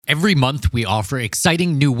Every month, we offer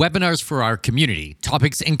exciting new webinars for our community.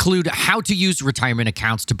 Topics include how to use retirement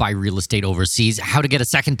accounts to buy real estate overseas, how to get a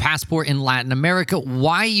second passport in Latin America,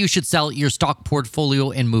 why you should sell your stock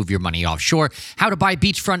portfolio and move your money offshore, how to buy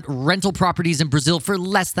beachfront rental properties in Brazil for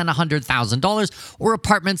less than $100,000, or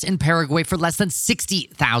apartments in Paraguay for less than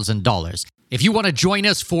 $60,000. If you want to join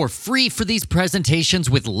us for free for these presentations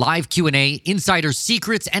with live Q&A, insider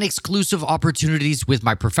secrets, and exclusive opportunities with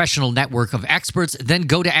my professional network of experts, then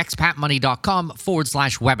go to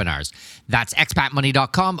expatmoney.com/webinars. That's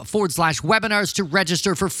expatmoney.com/webinars to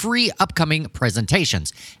register for free upcoming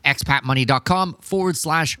presentations.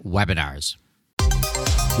 expatmoney.com/webinars.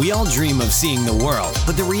 We all dream of seeing the world,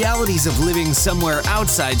 but the realities of living somewhere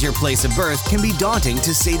outside your place of birth can be daunting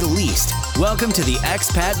to say the least. Welcome to the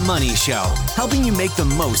Expat Money Show, helping you make the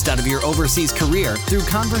most out of your overseas career through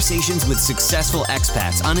conversations with successful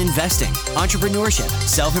expats on investing, entrepreneurship,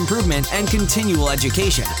 self-improvement, and continual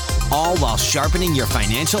education, all while sharpening your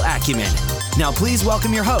financial acumen. Now please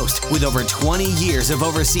welcome your host with over 20 years of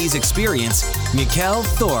overseas experience, Mikkel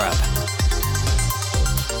Thorup.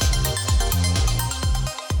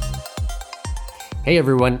 Hey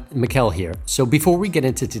everyone, Mikkel here. So before we get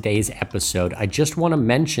into today's episode, I just want to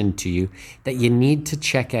mention to you that you need to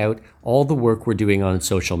check out all the work we're doing on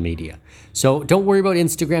social media. So don't worry about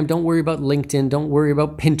Instagram, don't worry about LinkedIn, don't worry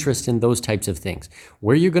about Pinterest and those types of things.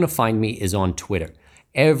 Where you're going to find me is on Twitter.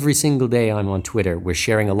 Every single day I'm on Twitter. We're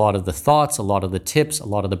sharing a lot of the thoughts, a lot of the tips, a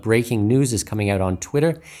lot of the breaking news is coming out on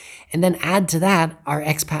Twitter. And then add to that our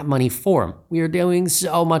Expat Money Forum. We are doing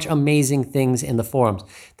so much amazing things in the forums.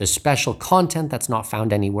 There's special content that's not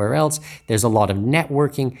found anywhere else. There's a lot of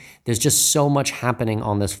networking. There's just so much happening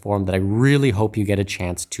on this forum that I really hope you get a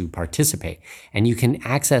chance to participate. And you can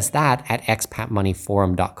access that at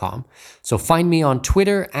expatmoneyforum.com. So find me on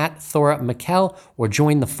Twitter at ThorupMikkel or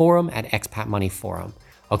join the forum at Expat Money Forum.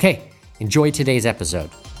 Okay, enjoy today's episode.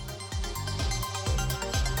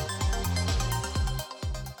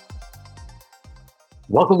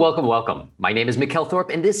 Welcome, welcome, welcome. My name is Mikkel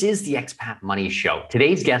Thorup, and this is the Expat Money Show.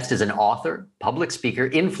 Today's guest is an author, public speaker,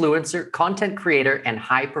 influencer, content creator, and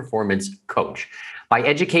high-performance coach. By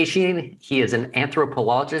education, he is an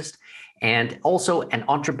anthropologist and also an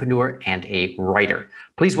entrepreneur and a writer.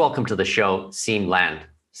 Please welcome to the show, Siim Land.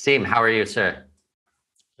 Siim, how are you, sir?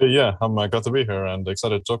 Yeah, I'm glad to be here and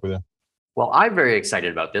excited to talk with you. Well, I'm very excited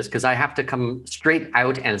about this because I have to come straight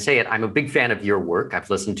out and say it. I'm a big fan of your work. I've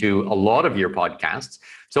listened to a lot of your podcasts,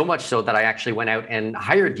 so much so that I actually went out and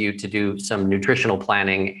hired you to do some nutritional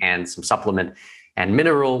planning and some supplement and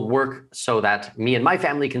mineral work so that me and my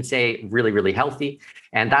family can stay really, really healthy.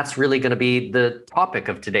 And that's really going to be the topic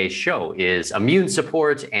of today's show is immune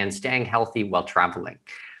support and staying healthy while traveling.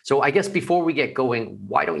 So I guess before we get going,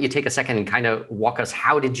 why don't you take a second and kind of walk us,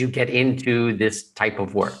 how did you get into this type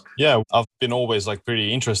of work? Yeah, I've been always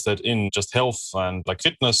pretty interested in just health and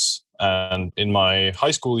fitness. And in my high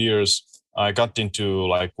school years, I got into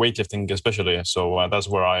weightlifting especially. So that's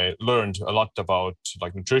where I learned a lot about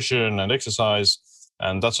nutrition and exercise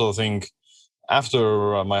and that sort of thing.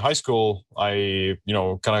 After my high school, I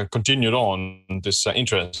kind of continued on this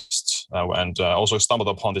interest and also stumbled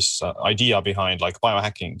upon this idea behind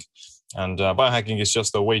biohacking. And biohacking is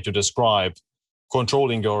just a way to describe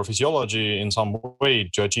controlling your physiology in some way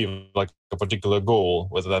to achieve a particular goal,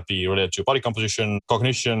 whether that be related to body composition,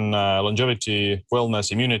 cognition, longevity,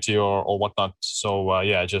 wellness, immunity, or whatnot. So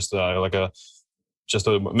just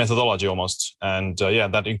a methodology almost. And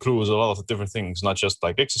that includes a lot of different things, not just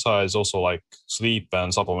exercise, also sleep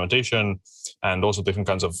and supplementation, and also different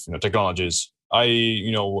kinds of technologies. I,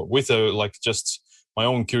 with just my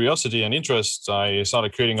own curiosity and interest, I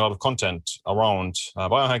started creating a lot of content around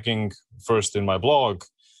biohacking, first in my blog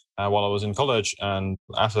while I was in college. And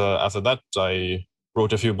after that, I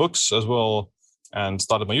wrote a few books as well and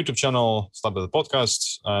started my YouTube channel, started the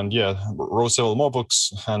podcast, and wrote several more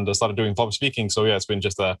books and started doing public speaking. So it's been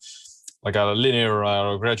just a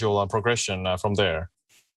linear, gradual progression from there.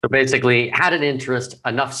 So basically had an interest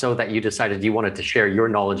enough so that you decided you wanted to share your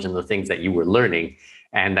knowledge and the things that you were learning.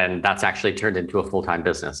 And then that's actually turned into a full-time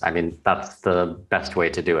business. I mean, that's the best way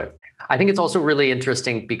to do it. I think it's also really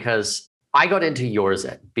interesting because I got into yours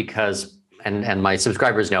because, and my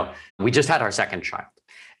subscribers know, we just had our second child.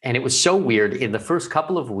 And it was so weird. In the first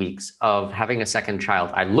couple of weeks of having a second child,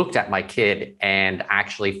 I looked at my kid and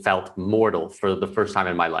actually felt mortal for the first time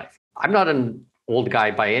in my life. I'm not an old guy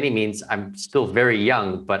by any means. I'm still very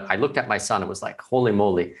young, but I looked at my son and was like, holy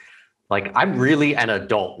moly, I'm really an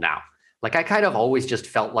adult now. I kind of always just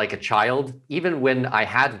felt like a child. Even when I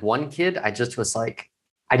had one kid, I just was I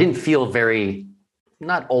didn't feel very,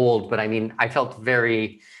 not old, but I felt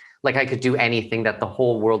very like I could do anything, that the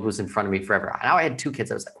whole world was in front of me forever. Now I had 2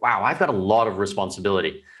 kids. I was like, wow, I've got a lot of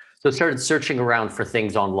responsibility. So I started searching around for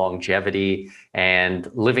things on longevity and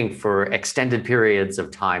living for extended periods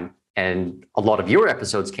of time. And a lot of your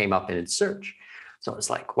episodes came up in search. So I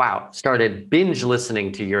was like, wow, started binge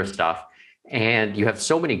listening to your stuff. And you have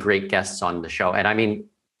so many great guests on the show. And I mean,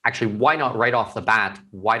 actually, why not right off the bat?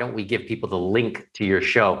 Why don't we give people the link to your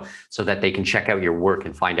show so that they can check out your work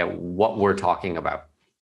and find out what we're talking about?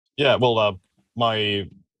 Yeah, well, my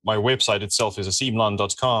website itself is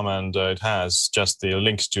siimland.com, and it has just the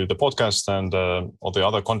links to the podcast and all the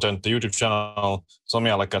other content, the YouTube channel. So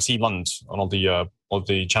yeah, like a Siimland on all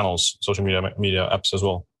the channels, social media apps as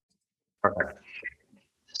well. Perfect.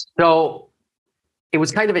 So it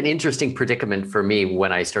was kind of an interesting predicament for me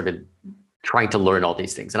when I started trying to learn all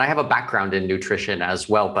these things. And I have a background in nutrition as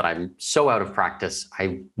well, but I'm so out of practice.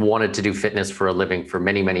 I wanted to do fitness for a living for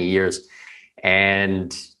many, many years.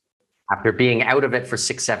 And after being out of it for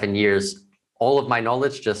 6-7 years, all of my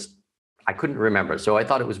knowledge I couldn't remember. So I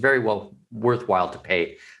thought it was very well worthwhile to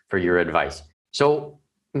pay for your advice. So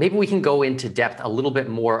maybe we can go into depth a little bit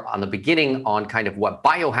more on the beginning on kind of what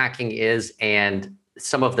biohacking is and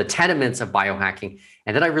some of the tenements of biohacking.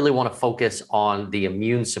 And then I really want to focus on the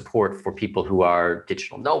immune support for people who are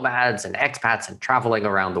digital nomads and expats and traveling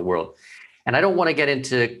around the world. And I don't want to get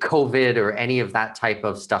into COVID or any of that type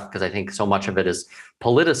of stuff because I think so much of it is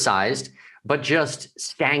politicized, but just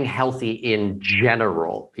staying healthy in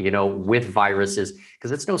general, with viruses,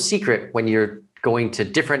 because it's no secret when you're going to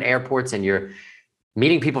different airports and you're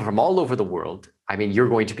meeting people from all over the world. I mean, you're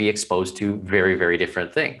going to be exposed to very, very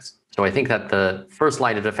different things. So I think that the first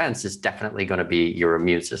line of defense is definitely going to be your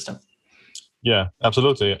immune system. Yeah,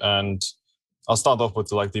 absolutely. And I'll start off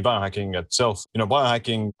with like the biohacking itself.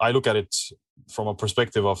 Biohacking, I look at it from a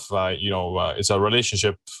perspective of, it's a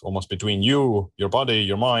relationship almost between you, your body,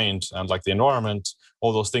 your mind, and like the environment.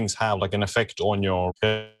 All those things have like an effect on your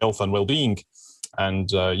health and well-being. And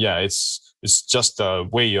it's just a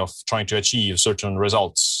way of trying to achieve certain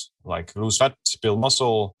results, like lose fat, build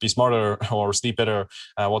muscle, be smarter, or sleep better,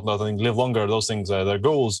 whatnot, and live longer. Those things are their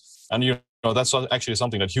goals. And that's actually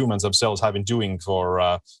something that humans themselves have been doing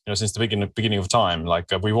for since the beginning of time. Like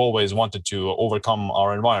we've always wanted to overcome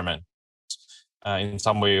our environment in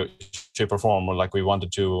some way, shape, or form. Like we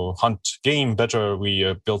wanted to hunt game better.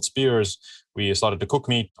 We built spears. We started to cook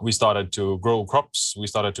meat. We started to grow crops. We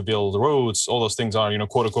started to build roads. All those things are,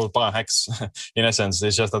 quote unquote, biohacks in essence.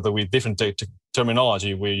 It's just that with different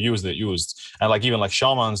terminology we used. And like even like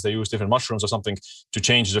shamans, they use different mushrooms or something to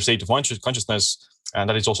change their state of consciousness. And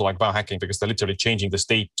that is also like biohacking because they're literally changing the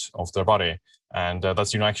state of their body. And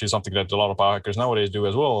that's, actually something that a lot of biohackers nowadays do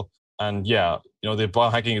as well. And the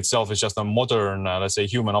biohacking itself is just a modern, let's say,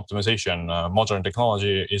 human optimization. Modern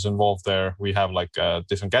technology is involved there. We have like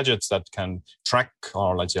different gadgets that can track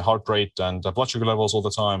our, let's say, heart rate and blood sugar levels all the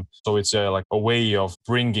time. So it's like a way of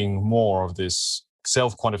bringing more of this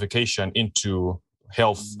self-quantification into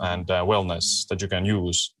health and wellness that you can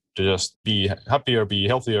use to just be happier, be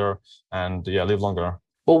healthier, and live longer.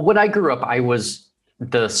 Well, when I grew up, I was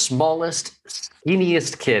the smallest,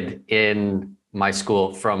 skinniest kid in my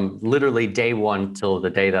school from literally day one till the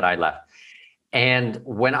day that I left. And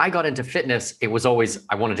when I got into fitness, it was always,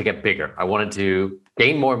 I wanted to get bigger. I wanted to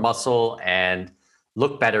gain more muscle and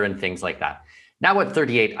look better and things like that. Now at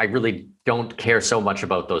 38, I really don't care so much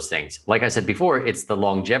about those things. Like I said before, it's the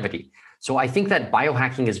longevity. So I think that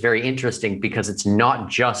biohacking is very interesting because it's not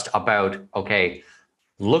just about,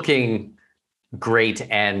 looking great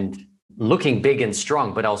and looking big and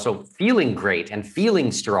strong, but also feeling great and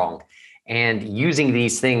feeling strong and using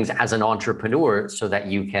these things as an entrepreneur so that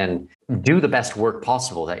you can do the best work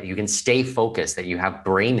possible, that you can stay focused, that you have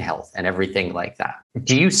brain health and everything like that.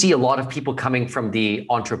 Do you see a lot of people coming from the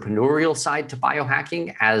entrepreneurial side to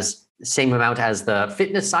biohacking as the same amount as the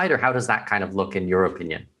fitness side, or how does that kind of look in your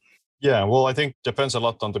opinion? Yeah, well, I think it depends a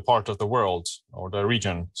lot on the part of the world or the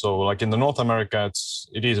region. So like in the North America,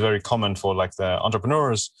 it is very common for like the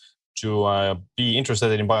entrepreneurs to be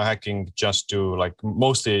interested in biohacking just to like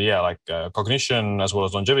mostly, cognition as well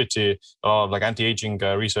as longevity. A lot of like anti-aging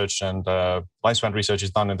research and lifespan research is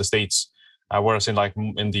done in the States. Whereas in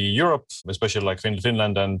the Europe, especially like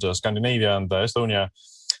Finland and Scandinavia and Estonia,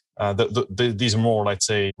 these are more, let's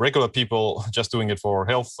say, regular people just doing it for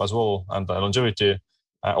health as well and longevity.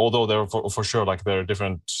 Although there are for sure like there are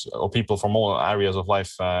different people from all areas of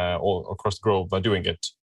life all across the globe doing it.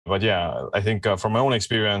 But yeah, I think from my own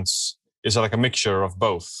experience, it's like a mixture of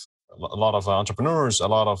both. A lot of entrepreneurs, a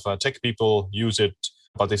lot of tech people use it.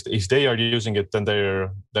 But if they are using it, then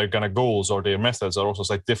their kind of goals or their methods are also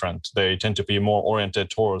like different. They tend to be more oriented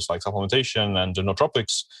towards like supplementation and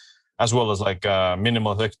nootropics, as well as like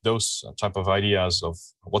minimal effect, those type of ideas of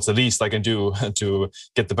what's the least I can do to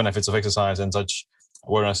get the benefits of exercise and such.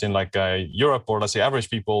 Whereas in like Europe, or let's say average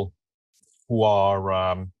people who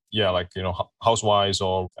are like housewives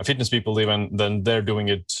or fitness people even, then they're doing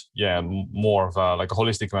it more of like a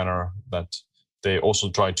holistic manner, that they also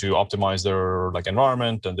try to optimize their like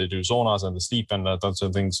environment, and they do saunas and the sleep and that sort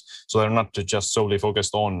of things. So they're not just solely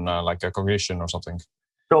focused on like a cognition or something.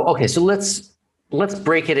 So okay, so let's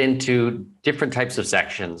break it into different types of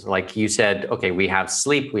sections. Like you said, okay, we have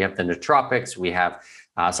sleep, we have the nootropics, we have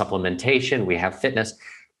supplementation, we have fitness.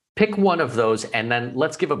 Pick one of those, and then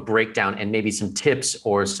let's give a breakdown and maybe some tips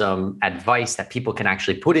or some advice that people can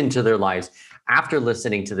actually put into their lives after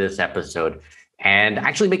listening to this episode and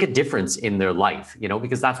actually make a difference in their life,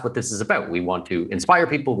 because that's what this is about. We want to inspire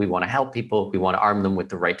people, we want to help people, we want to arm them with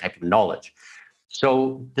the right type of knowledge.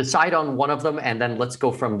 So decide on one of them, and then let's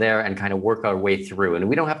go from there and kind of work our way through. And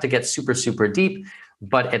we don't have to get super, super deep,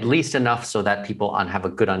 but at least enough so that people have a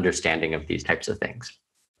good understanding of these types of things.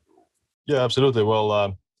 Yeah, absolutely.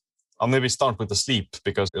 Well, I'll maybe start with the sleep,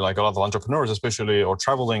 because like a lot of entrepreneurs, especially, or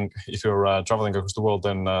traveling, if you're traveling across the world,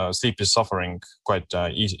 then sleep is suffering quite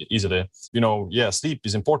easily. Sleep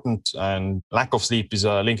is important, and lack of sleep is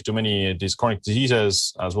linked to many these chronic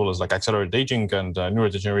diseases, as well as like accelerated aging and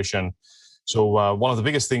neurodegeneration. So one of the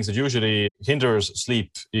biggest things that usually hinders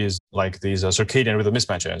sleep is like these circadian rhythm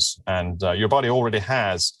mismatches. And your body already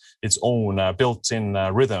has its own built-in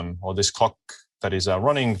rhythm, or this clock that is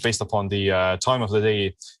running based upon the time of the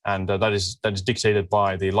day, and that is dictated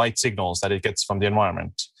by the light signals that it gets from the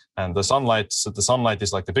environment. And the sunlight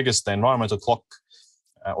is like the biggest environmental clock,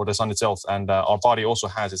 or the sun itself. And our body also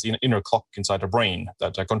has its inner clock inside the brain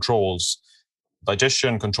that controls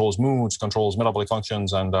digestion, controls moods, controls metabolic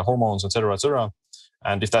functions and hormones, etc., etc.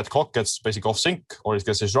 And if that clock gets basically off sync, or it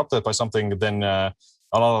gets disrupted by something, then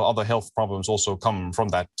a lot of other health problems also come from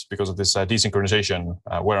that, because of this desynchronization.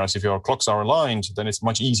 Whereas if your clocks are aligned, then it's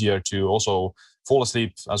much easier to also fall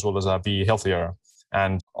asleep, as well as be healthier.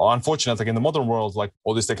 And unfortunately, like in the modern world, like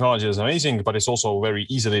all this technology is amazing, but it's also very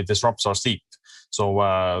easily disrupts our sleep.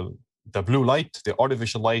 So the blue light, the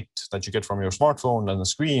artificial light that you get from your smartphone and the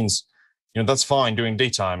screens, that's fine during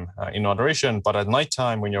daytime in moderation, but at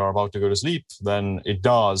nighttime when you're about to go to sleep, then it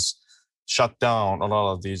does shut down a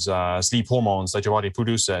lot of these sleep hormones that your body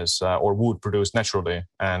produces or would produce naturally.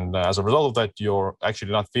 And as a result of that, you're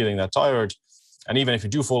actually not feeling that tired. And even if you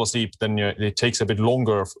do fall asleep, then it takes a bit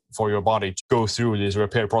longer for your body to go through these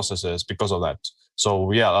repair processes because of that.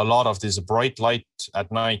 So a lot of this bright light at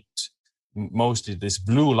night, mostly this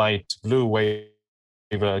blue wave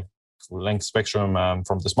length spectrum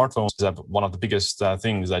from the smartphones, is one of the biggest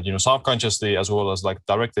things that subconsciously, as well as like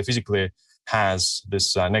directly physically, has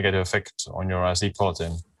this negative effect on your sleep quality.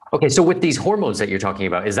 Okay, so with these hormones that you're talking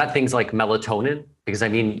about, is that things like melatonin? Because I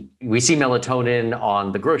mean, we see melatonin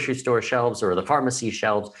on the grocery store shelves or the pharmacy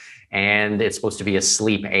shelves, and it's supposed to be a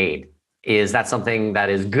sleep aid. Is that something that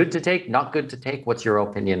is good to take, not good to take? What's your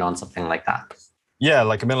opinion on something like that? Yeah,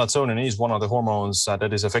 like melatonin is one of the hormones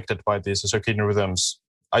that is affected by these circadian rhythms.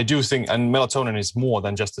 I do think, and melatonin is more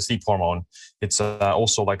than just a sleep hormone. It's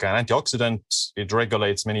also like an antioxidant. It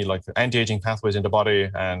regulates many like anti-aging pathways in the body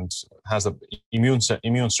and has the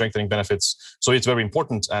immune strengthening benefits. So it's very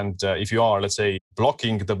important. And if you are, let's say,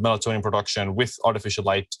 blocking the melatonin production with artificial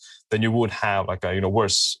light, then you would have like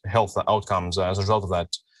worse health outcomes as a result of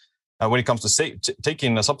that. When it comes to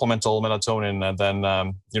taking a supplemental melatonin, then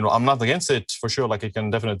I'm not against it for sure. Like it can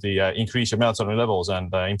definitely increase your melatonin levels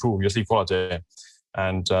and improve your sleep quality.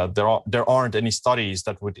 And there aren't any studies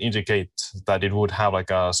that would indicate that it would have like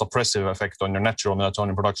a suppressive effect on your natural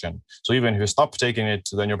melatonin production. So even if you stop taking it,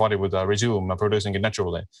 then your body would resume producing it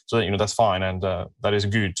naturally. So that's fine, and that is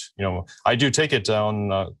good. I do take it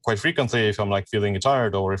on quite frequently if I'm like feeling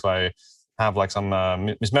tired, or if I have like some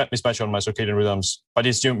mismatch on my circadian rhythms. But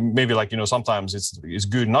it's maybe like sometimes it's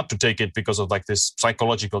good not to take it because of like this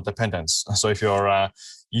psychological dependence. So if you're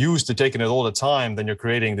used to taking it all the time, then you're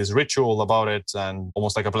creating this ritual about it, and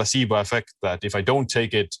almost like a placebo effect that if I don't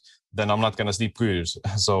take it, then I'm not going to sleep good.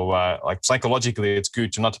 So like psychologically, it's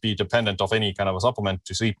good to not be dependent of any kind of a supplement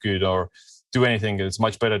to sleep good or do anything. It's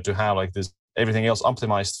much better to have like this everything else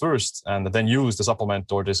optimized first, and then use the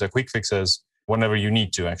supplement or this quick fixes whenever you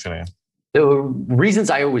need to actually. The reasons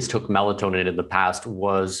I always took melatonin in the past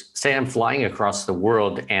was, say I'm flying across the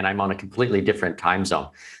world and I'm on a completely different time zone.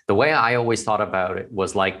 The way I always thought about it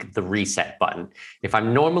was like the reset button. If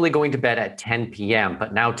I'm normally going to bed at 10 p.m.,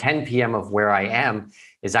 but now 10 p.m. of where I am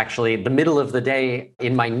is actually the middle of the day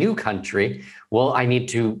in my new country, well, I need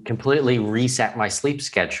to completely reset my sleep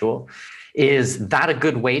schedule. Is that a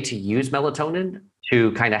good way to use melatonin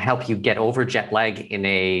to kind of help you get over jet lag in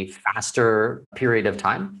a faster period of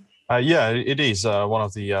time? Yeah, it is one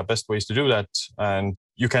of the best ways to do that. And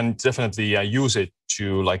you can definitely use it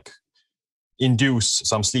to like induce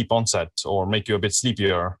some sleep onset or make you a bit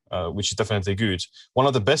sleepier, which is definitely good. One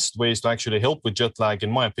of the best ways to actually help with jet lag,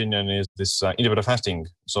 in my opinion, is this intermittent fasting.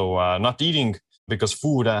 So not eating, because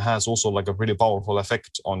food has also like a really powerful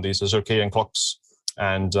effect on these circadian clocks.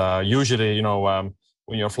 And usually,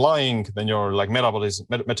 when you're flying, then your like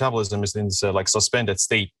metabolism is in this like suspended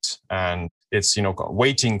state, and it's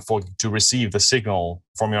waiting to receive the signal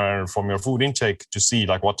from your food intake to see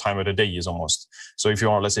like what time of the day is almost. So if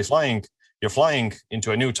you are, let's say, you're flying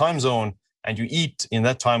into a new time zone and you eat in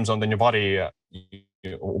that time zone, then your body,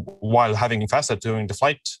 while having fasted during the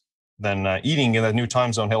flight, then eating in that new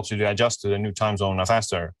time zone helps you to adjust to the new time zone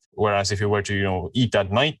faster. Whereas if you were to eat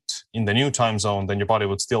at night in the new time zone, then your body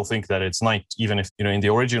would still think that it's night, even if in the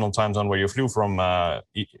original time zone where you flew from,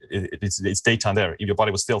 it's daytime there. Your body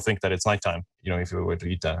would still think that it's nighttime. If you were to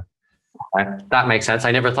eat there. That makes sense.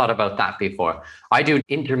 I never thought about that before. I do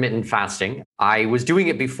intermittent fasting. I was doing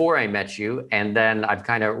it before I met you, and then I've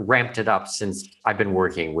kind of ramped it up since I've been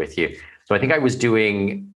working with you. So I think I was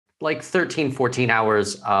doing like 13, 14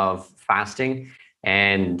 hours of fasting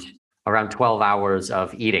and around 12 hours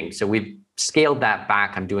of eating. So we've scaled that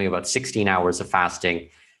back. I'm doing about 16 hours of fasting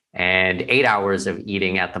and 8 hours of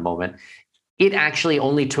eating at the moment. It actually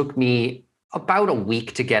only took me about a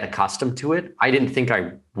week to get accustomed to it. I didn't think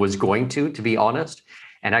I was going to be honest.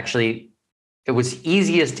 And actually, it was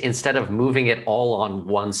easiest instead of moving it all on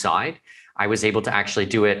one side. I was able to actually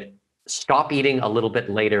do it, stop eating a little bit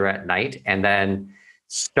later at night, and then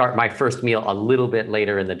start my first meal a little bit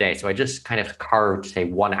later in the day. So I just kind of carved, say,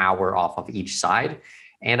 1 hour off of each side.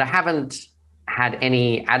 And I haven't had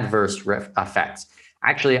any adverse effects.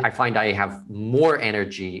 Actually, I find I have more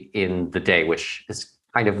energy in the day, which is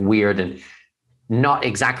kind of weird and not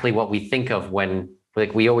exactly what we think of when,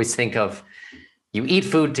 like, we always think of you eat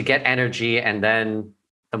food to get energy, and then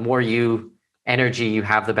the more energy you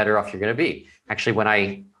have, the better off you're going to be. Actually, when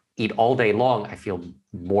I eat all day long, I feel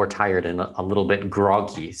more tired and a little bit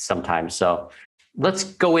groggy sometimes. So let's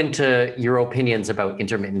go into your opinions about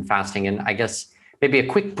intermittent fasting, and I guess maybe a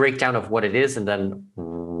quick breakdown of what it is and then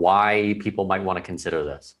why people might want to consider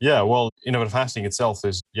this. Yeah, well, intermittent fasting itself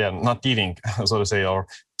is, not eating, so to say, or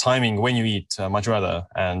timing when you eat, much rather.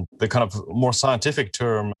 And the kind of more scientific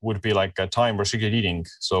term would be like a time restricted eating.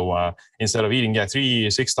 So instead of eating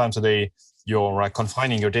 3-6 times a day, you're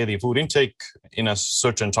confining your daily food intake in a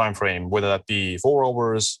certain time frame, whether that be 4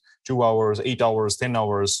 hours, 2 hours, 8 hours, 10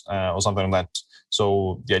 hours, or something like that.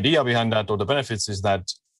 So the idea behind that, or the benefits, is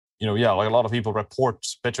that like a lot of people report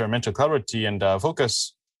better mental clarity and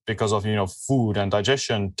focus, because of food and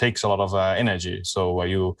digestion takes a lot of energy. So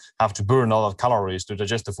you have to burn a lot of calories to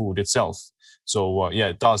digest the food itself. So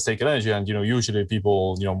it does take energy, and usually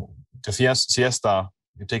people the siesta,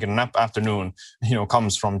 you take a nap afternoon,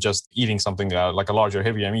 comes from just eating something like a larger,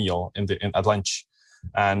 heavier meal at lunch.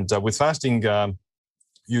 And with fasting,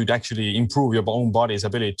 you'd actually improve your own body's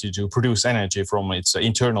ability to produce energy from its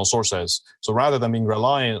internal sources. So rather than being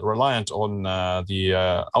reliant on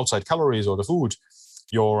the outside calories or the food,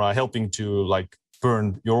 you're helping to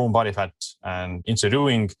burn your own body fat. And in so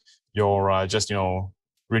doing, you're just,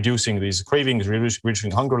 reducing these cravings,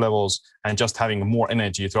 reducing hunger levels, and just having more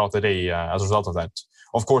energy throughout the day as a result of that.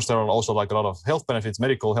 Of course, there are also a lot of health benefits,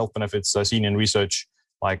 medical health benefits seen in research,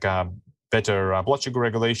 like better blood sugar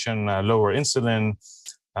regulation, lower insulin,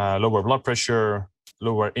 lower blood pressure,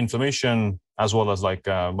 lower inflammation, as well as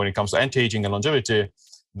when it comes to anti-aging and longevity.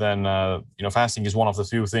 Then fasting is one of the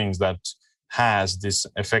few things that has this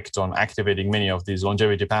effect on activating many of these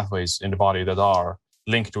longevity pathways in the body that are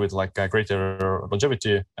linked with greater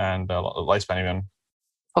longevity and lifespan even.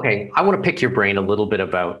 Okay, I want to pick your brain a little bit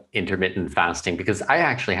about intermittent fasting, because I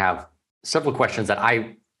actually have several questions that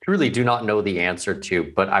I truly do not know the answer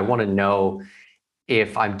to, but I want to know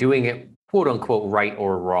if I'm doing it quote unquote right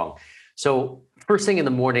or wrong. So first thing in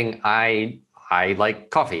the morning, I like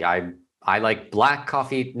coffee. I like black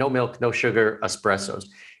coffee, no milk, no sugar, espressos.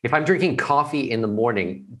 If I'm drinking coffee in the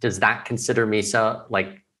morning, does that consider me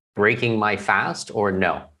breaking my fast, or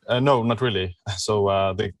no? No, not really.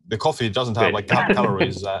 So the coffee doesn't have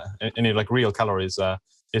calories, any real calories.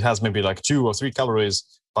 It has maybe 2 or 3 calories,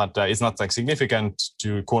 but it's not significant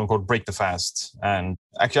to quote unquote break the fast. And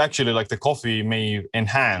actually the coffee may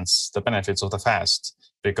enhance the benefits of the fast,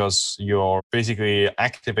 because you're basically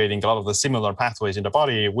activating a lot of the similar pathways in the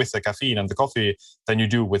body with the caffeine and the coffee than you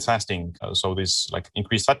do with fasting. So this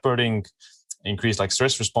increased fat burning, increased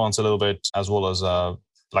stress response a little bit, as well as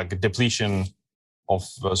depletion of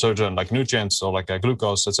certain like nutrients or like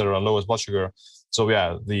glucose, etc., lowers blood sugar. So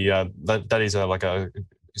yeah, that is like a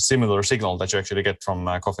similar signal that you actually get from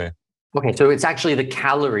coffee. Okay, so it's actually the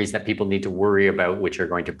calories that people need to worry about, which are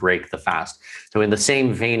going to break the fast. So in the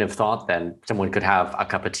same vein of thought, then someone could have a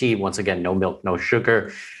cup of tea, once again, no milk, no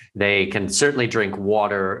sugar. They can certainly drink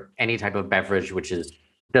water, any type of beverage which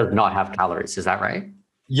does not have calories. Is that right?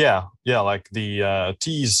 Yeah, like the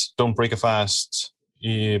teas don't break a fast.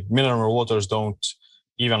 Mineral waters don't.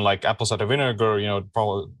 Even like apple cider vinegar,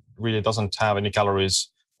 probably really doesn't have any calories.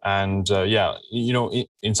 And yeah,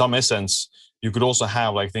 in some essence, you could also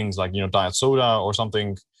have like things like diet soda or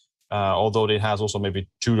something. Although it has also maybe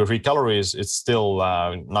 2 to 3 calories, it's still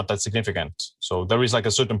not that significant. So there is like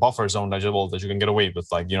a certain buffer zone that you can get away with.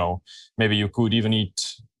 Like maybe you could even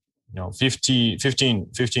eat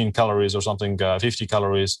 15 calories or something, 50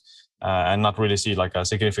 calories, and not really see like a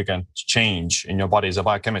significant change in your body's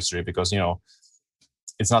biochemistry, because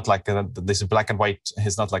it's not like this black and white.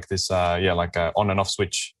 It's not like this like a on and off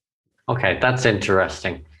switch. Okay, that's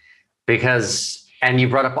interesting. And you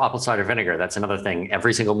brought up apple cider vinegar. That's another thing.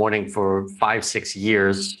 Every single morning for 5-6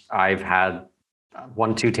 years, I've had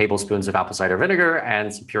 1-2 tablespoons of apple cider vinegar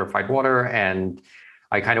and some purified water. And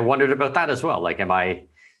I kind of wondered about that as well. Like,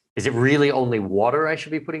 is it really only water I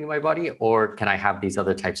should be putting in my body, or can I have these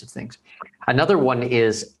other types of things? Another one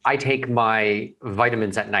is I take my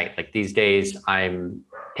vitamins at night. Like these days, I'm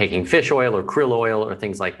taking fish oil or krill oil or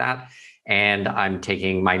things like that. And I'm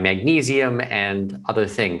taking my magnesium and other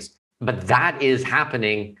things. But that is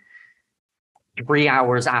happening 3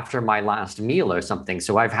 hours after my last meal or something.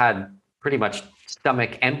 So I've had pretty much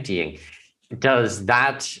stomach emptying. Does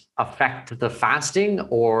that affect the fasting,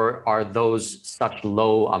 or are those such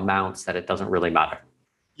low amounts that it doesn't really matter?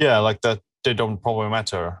 Yeah, like that, they don't probably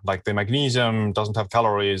matter. Like the magnesium doesn't have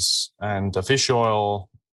calories, and the fish oil,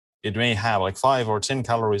 it may have like 5 or 10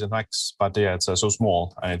 calories at max, but yeah, it's so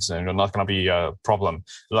small, and it's not going to be a problem.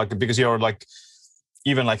 Like, because you're like,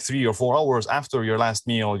 even like 3 or 4 hours after your last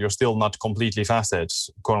meal, you're still not completely fasted,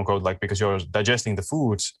 quote unquote, like, because you're digesting the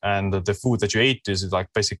food, and the food that you ate is like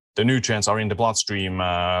basically the nutrients are in the bloodstream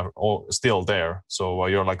or still there. So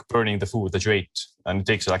you're like burning the food that you ate, and it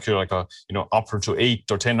takes actually like up to 8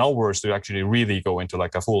 or 10 hours to actually really go into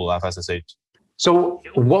like a full fasted state. So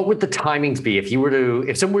what would the timings be if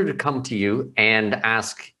someone were to come to you and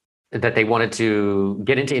ask that they wanted to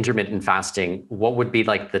get into intermittent fasting? What would be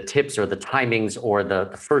like the tips or the timings or the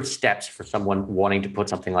first steps for someone wanting to put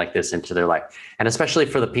something like this into their life? And especially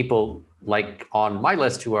for the people like on my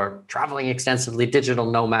list who are traveling extensively, digital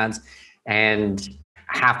nomads, and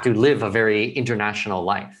have to live a very international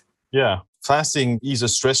life. Yeah. Fasting is a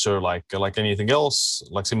stressor like anything else,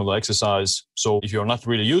 like similar exercise. So if you're not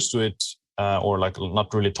really used to it, or like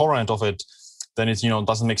not really tolerant of it, then it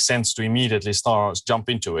doesn't make sense to immediately jump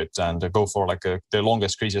into it and go for like the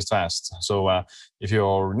longest, craziest fast. So if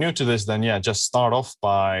you're new to this, then yeah, just start off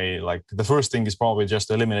by like the first thing is probably just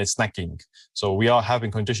eliminate snacking. So we are having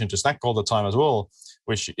conditioned to snack all the time as well,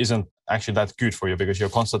 which isn't actually that good for you, because you're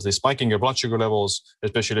constantly spiking your blood sugar levels,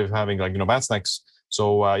 especially if you're having like bad snacks.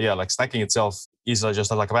 So yeah, like snacking itself is just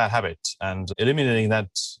like a bad habit, and eliminating that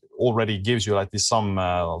already gives you like some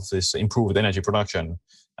of this improved energy production.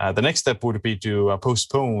 The next step would be to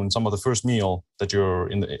postpone some of the first meal that you're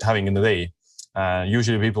having in the day.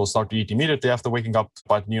 Usually people start to eat immediately after waking up,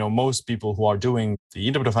 but most people who are doing the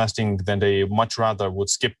intermittent fasting, then they much rather would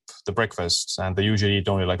skip the breakfast, and they usually eat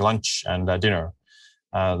only like lunch and dinner.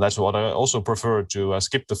 That's what I also prefer, to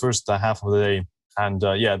skip the first half of the day. And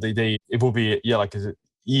yeah, it will be like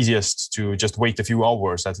easiest to just wait a few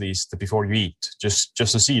hours at least before you eat, just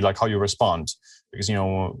to see like how you respond, because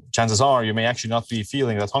chances are you may actually not be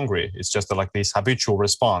feeling that hungry. It's just like this habitual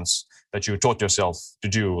response that you taught yourself to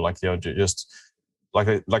do, like just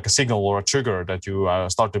like a signal or a trigger that you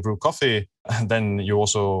start to brew coffee, and then you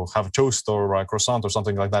also have toast or a croissant or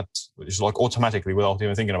something like that, which is like automatically without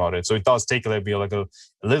even thinking about it. So it does take a little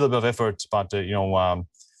bit of effort, but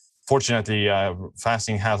fortunately,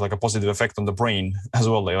 fasting has like a positive effect on the brain as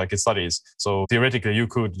well, like it studies. So theoretically, you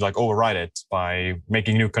could like override it by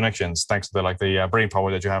making new connections thanks to the brain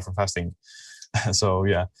power that you have from fasting. So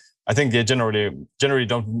yeah, I think generally you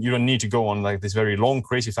don't need to go on like these very long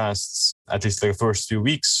crazy fasts, at least like the first few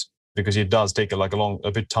weeks, because it does take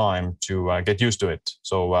a bit time to get used to it.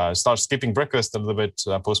 So start skipping breakfast a little bit,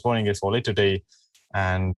 postponing it for a later day,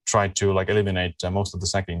 and try to like eliminate most of the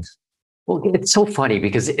snacking. Well, it's so funny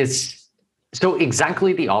because it's so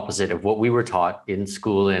exactly the opposite of what we were taught in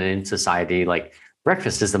school and in society. Like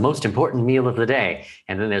breakfast is the most important meal of the day.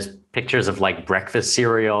 And then there's pictures of like breakfast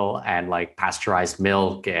cereal and like pasteurized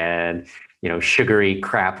milk and, sugary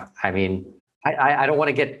crap. I mean, I don't want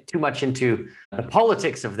to get too much into the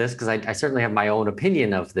politics of this because I certainly have my own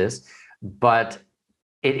opinion of this, but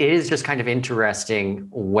it is just kind of interesting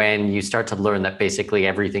when you start to learn that basically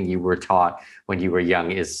everything you were taught when you were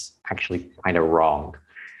young is actually kind of wrong.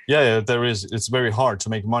 Yeah, there is. It's very hard to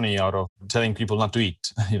make money out of telling people not to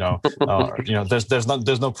eat.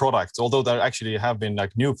 There's no products. Although there actually have been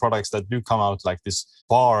like new products that do come out, like these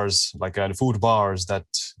bars, like food bars that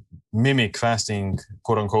mimic fasting,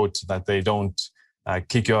 quote unquote, that they don't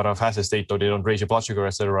kick you out of fasted state or they don't raise your blood sugar,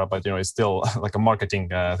 etc. But it's still like a marketing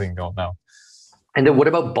thing going now. And then what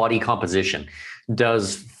about body composition?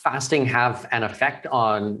 Does fasting have an effect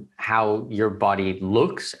on how your body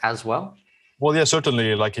looks as well? Well, yeah,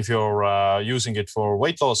 certainly. Like if you're using it for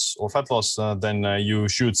weight loss or fat loss, then you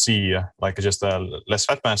should see like just less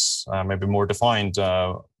fat mass, maybe more defined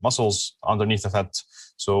muscles underneath the fat.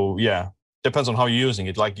 So yeah, depends on how you're using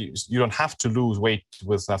it. Like you don't have to lose weight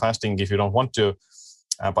with fasting if you don't want to.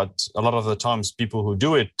 But a lot of the times people who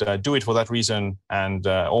do it for that reason, and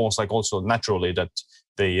almost like also naturally that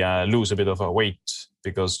they lose a bit of a weight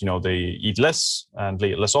because they eat less and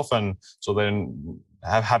less often. So then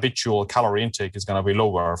habitual calorie intake is going to be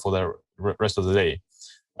lower for the rest of the day.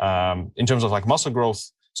 In terms of like muscle growth,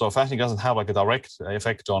 so fasting doesn't have like a direct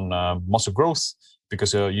effect on muscle growth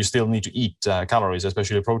because you still need to eat calories,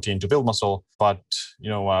 especially protein, to build muscle. But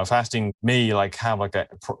fasting may like have like a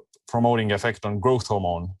promoting effect on growth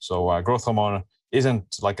hormone. So growth hormone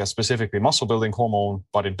isn't like a specifically muscle building hormone,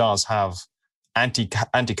 but it does have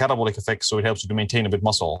anti-catabolic effects. So it helps you to maintain a bit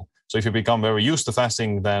muscle. So if you become very used to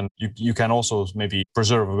fasting, then you can also maybe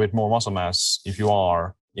preserve a bit more muscle mass if you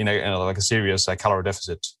are in a serious calorie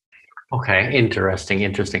deficit. Okay,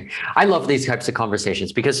 interesting. I love these types of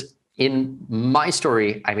conversations because in my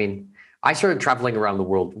story, I mean, I started traveling around the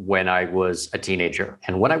world when I was a teenager.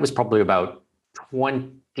 And when I was probably about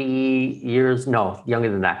 20 years, no, younger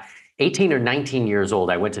than that, 18 or 19 years old,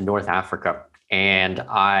 I went to North Africa and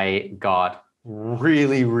I got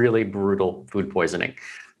really, really brutal food poisoning.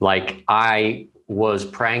 Like I was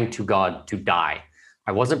praying to God to die.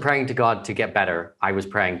 I wasn't praying to God to get better. I was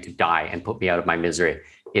praying to die and put me out of my misery.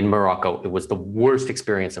 In Morocco, it was the worst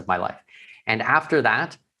experience of my life. And after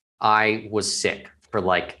that, I was sick for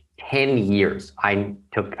like 10 years. I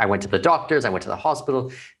went to the doctors, I went to the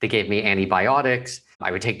hospital, they gave me antibiotics.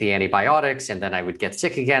 I would take the antibiotics and then I would get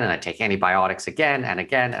sick again and I'd take antibiotics again and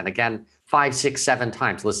again and again, 5, 6, 7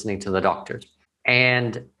 times listening to the doctors.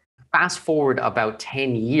 And fast forward about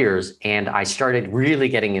 10 years and I started really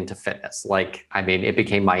getting into fitness. Like, I mean, it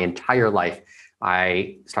became my entire life.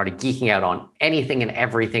 I started geeking out on anything and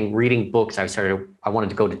everything, reading books. I wanted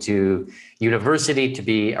to go to university to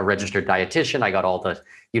be a registered dietitian. I got all the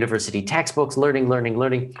university textbooks, learning.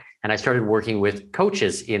 And I started working with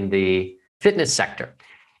coaches in the fitness sector.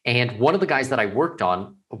 And one of the guys that I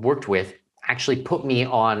worked with actually put me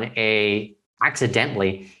on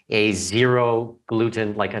accidentally a zero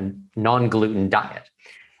gluten, like a non-gluten diet.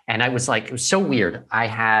 And I was like, it was so weird. I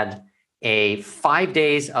had 5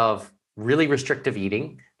 days of really restrictive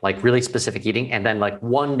eating, like really specific eating, and then like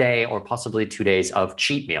 1 day or possibly 2 days of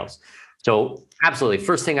cheat meals. So absolutely,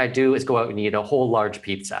 first thing I do is go out and eat a whole large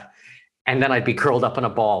pizza. And then I'd be curled up in a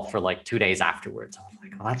ball for like 2 days afterwards. I was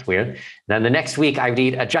like, oh, that's weird. Then the next week I would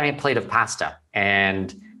eat a giant plate of pasta.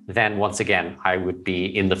 And then once again, I would be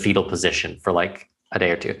in the fetal position for like a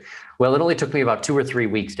day or two. Well, it only took me about 2 or 3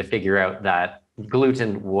 weeks to figure out that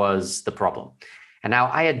gluten was the problem. And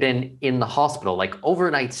now I had been in the hospital, like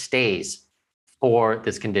overnight stays for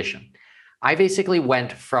this condition. I basically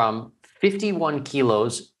went from 51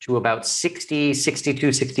 kilos to about 60,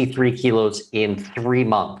 62, 63 kilos in 3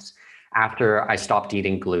 months after I stopped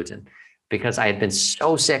eating gluten because I had been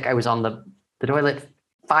so sick. I was on the toilet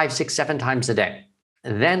 5, 6, 7 times a day.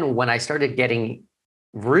 And then when I started getting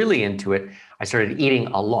really into it, I started eating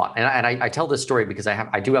a lot. And I tell this story because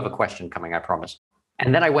I do have a question coming, I promise.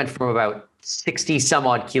 And then I went from about 60 some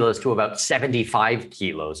odd kilos to about 75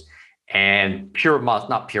 kilos and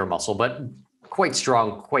not pure muscle, but quite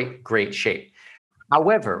strong, quite great shape.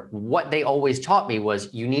 However, what they always taught me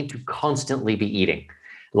was you need to constantly be eating,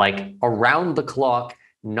 like around the clock,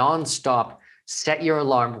 nonstop, set your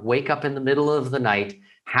alarm, wake up in the middle of the night,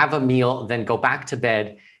 have a meal, then go back to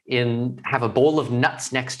bed, have a bowl of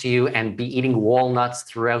nuts next to you and be eating walnuts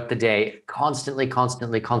throughout the day,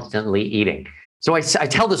 constantly eating. So I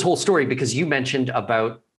tell this whole story because you mentioned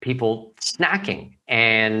about people snacking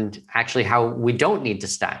and actually how we don't need to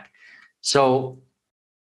snack. So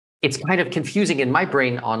it's kind of confusing in my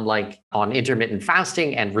brain on intermittent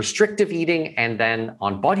fasting and restrictive eating, and then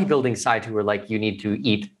on bodybuilding side who are like, you need to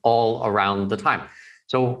eat all around the time.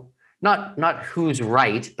 So not who's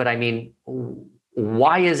right, but I mean,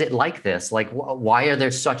 why is it like this? Like, why are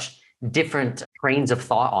there such different trains of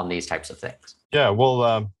thought on these types of things? Yeah,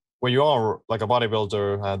 well, when you are like a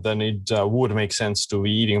bodybuilder, then it would make sense to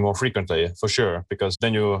be eating more frequently for sure, because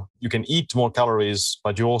then you can eat more calories,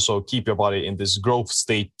 but you also keep your body in this growth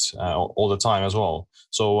state all the time as well.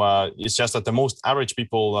 So it's just that the most average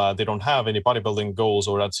people, they don't have any bodybuilding goals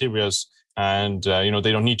or that serious, and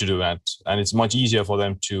they don't need to do that, and it's much easier for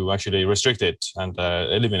them to actually restrict it and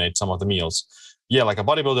eliminate some of the meals. Yeah, like a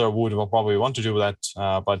bodybuilder would probably want to do that,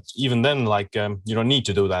 but even then, like you don't need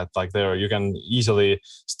to do that. Like there, you can easily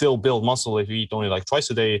still build muscle if you eat only like twice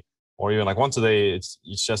a day or even like once a day. It's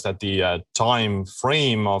just that the time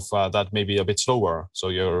frame of that may be a bit slower, so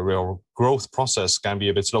your growth process can be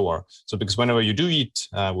a bit slower. So because whenever you do eat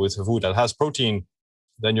with food that has protein,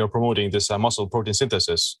 then you're promoting this muscle protein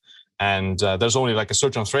synthesis. And there's only like a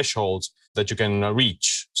certain threshold that you can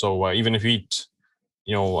reach. So even if you eat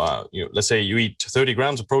let's say you eat 30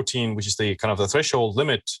 grams of protein, which is the kind of the threshold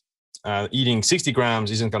limit, eating 60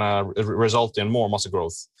 grams isn't going to result in more muscle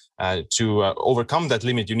growth. To overcome that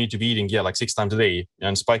limit, you need to be eating, like 6 times a day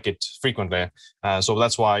and spike it frequently. So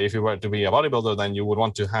that's why if you were to be a bodybuilder, then you would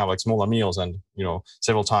want to have like smaller meals and,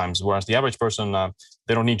 several times. Whereas the average person,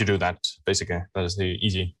 they don't need to do that, basically. That is the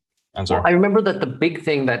easy answer. Well, I remember that the big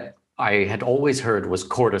thing that I had always heard was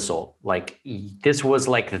cortisol. Like this was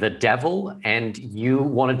like the devil, and you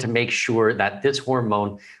wanted to make sure that this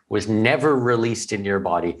hormone was never released in your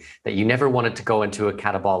body, that you never wanted to go into a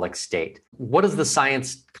catabolic state. What does the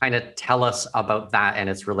science kind of tell us about that and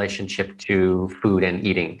its relationship to food and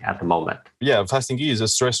eating at the moment? Yeah, fasting is a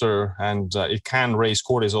stressor, and it can raise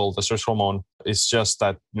cortisol, the stress hormone. It's just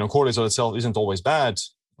that, cortisol itself isn't always bad.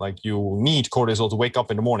 Like you need cortisol to wake up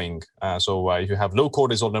in the morning. So if you have low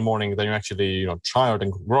cortisol in the morning, then you're actually, tired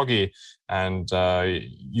and groggy, and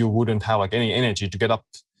you wouldn't have like any energy to get up.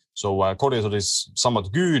 So cortisol is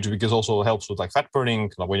somewhat good because also helps with like fat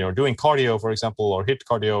burning. Like when you're doing cardio, for example, or HIIT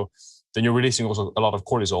cardio, then you're releasing also a lot of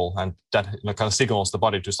cortisol, and that kind of signals the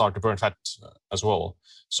body to start to burn fat as well.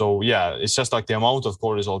 So yeah, it's just like the amount of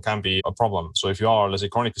cortisol can be a problem. So if you are, let's say,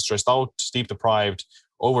 chronically stressed out, sleep deprived,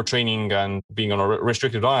 overtraining, and being on a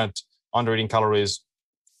restricted diet, under eating calories,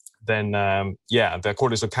 then the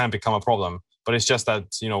cortisol can become a problem. But it's just that,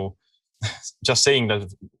 just saying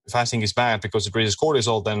that fasting is bad because it raises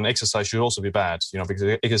cortisol, then exercise should also be bad,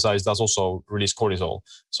 because exercise does also release cortisol.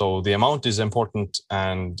 So the amount is important,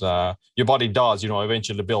 and your body does,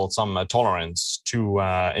 eventually build some tolerance to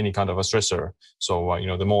any kind of a stressor. So,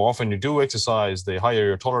 the more often you do exercise, the higher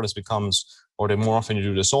your tolerance becomes, or the more often you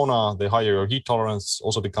do the sauna, the higher your heat tolerance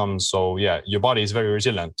also becomes. So yeah, your body is very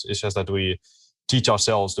resilient. It's just that we teach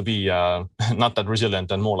ourselves to be not that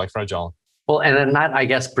resilient and more like fragile. Well, and then that, I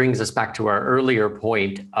guess, brings us back to our earlier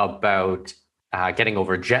point about getting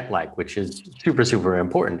over jet lag, which is super, super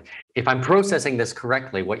important. If I'm processing this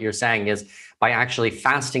correctly, what you're saying is by actually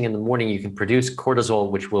fasting in the morning, you can produce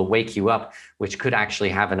cortisol, which will wake you up, which could actually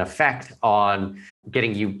have an effect on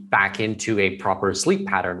getting you back into a proper sleep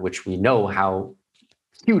pattern, which we know how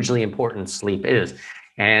hugely important sleep is.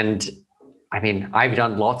 And I mean, I've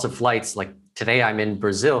done lots of flights. Like today I'm in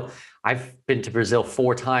Brazil. I've been to Brazil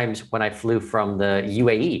 4 times when I flew from the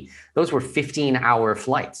UAE. Those were 15-hour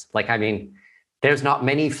flights. Like, I mean, there's not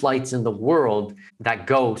many flights in the world that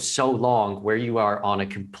go so long where you are on a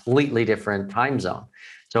completely different time zone.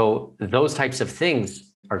 So those types of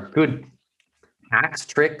things are good hacks,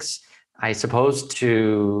 tricks, I suppose,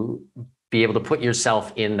 to be able to put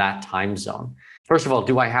yourself in that time zone. First of all,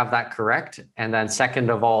 do I have that correct? And then second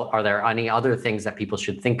of all, are there any other things that people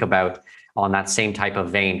should think about on that same type of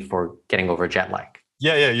vein for getting over jet lag?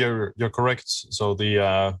 Yeah, you're correct. So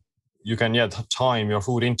you can time your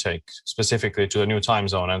food intake specifically to the new time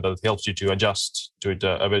zone, and that helps you to adjust to it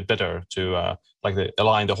a bit better to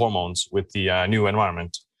align the hormones with the new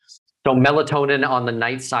environment. So melatonin on the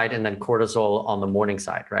night side and then cortisol on the morning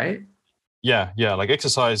side, right? Yeah. Like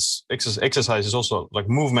exercise is also like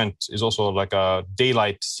movement is also like a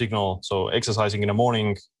daylight signal. So exercising in the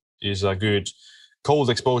morning is good. Cold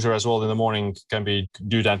exposure as well in the morning can be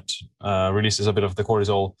do that, releases a bit of the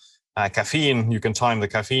cortisol. Caffeine, you can time the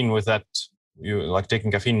caffeine with that. You like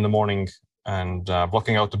taking caffeine in the morning and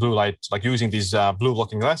blocking out the blue light, like using these blue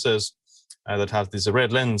blocking glasses that have this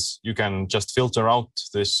red lens. You can just filter out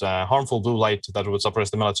this harmful blue light that would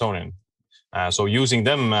suppress the melatonin. So using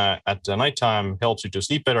them at nighttime helps you to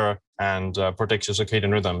sleep better and protects your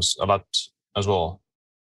circadian rhythms a lot as well.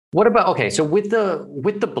 What about, okay, so with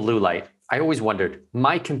the blue light, I always wondered,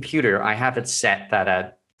 my computer, I have it set that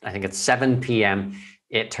at, I think it's 7 p.m.,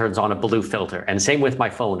 it turns on a blue filter. And same with my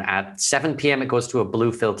phone. At 7 p.m., it goes to a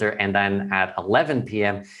blue filter. And then at 11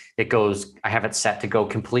 p.m., I have it set to go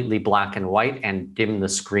completely black and white and dim the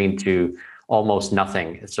screen to almost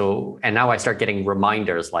nothing. So, and now I start getting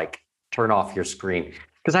reminders like turn off your screen.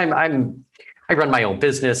 Because I run my own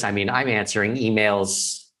business. I mean, I'm answering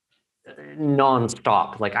emails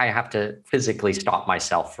nonstop. Like I have to physically stop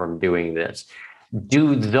myself from doing this.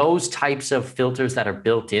 Do those types of filters that are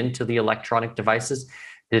built into the electronic devices,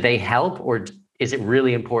 do they help, or is it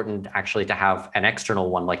really important actually to have an external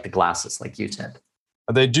one like the glasses, like you said?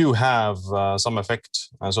 They do have some effect.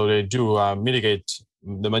 So they do mitigate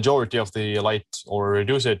the majority of the light or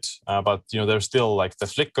reduce it. But there's still like the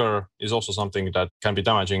flicker is also something that can be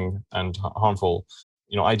damaging and harmful.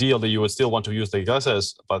 Ideally you would still want to use the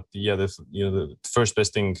glasses, but the first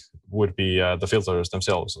best thing would be the filters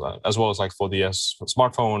themselves, as well as like for the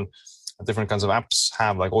smartphone, different kinds of apps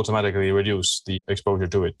have like automatically reduce the exposure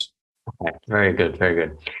to it. Okay. Very good, very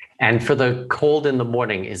good. And for the cold in the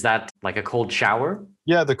morning, is that like a cold shower?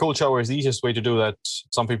 Yeah, the cold shower is the easiest way to do that.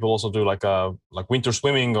 Some people also do like winter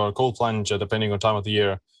swimming or cold plunge, depending on time of the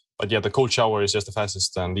year. But yeah, the cold shower is just the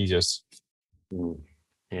fastest and easiest.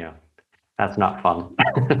 Yeah. That's not fun.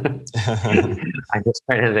 I'm just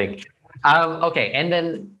trying to think. Okay, and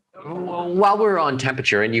then while we're on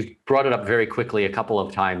temperature, and you've brought it up very quickly a couple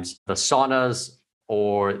of times, the saunas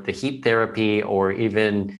or the heat therapy or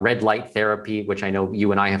even red light therapy, which I know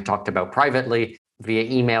you and I have talked about privately via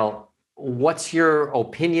email. What's your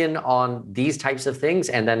opinion on these types of things?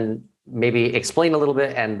 And then maybe explain a little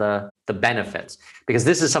bit and the benefits, because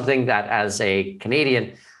this is something that as a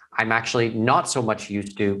Canadian, I'm actually not so much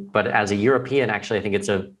used to, but as a European, actually, I think it's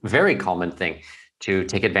a very common thing to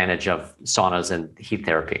take advantage of saunas and heat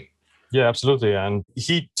therapy. Yeah, absolutely. And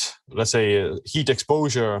let's say heat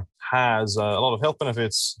exposure has a lot of health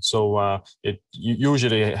benefits. So it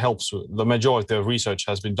usually helps. The majority of research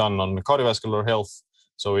has been done on cardiovascular health.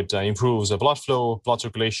 So it improves the blood flow, blood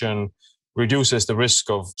circulation, reduces the risk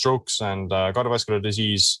of strokes and cardiovascular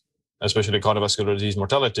disease, especially cardiovascular disease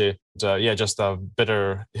mortality. Just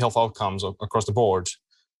better health outcomes across the board.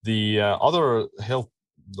 The other health,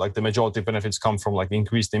 like the majority of benefits come from like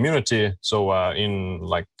increased immunity. So in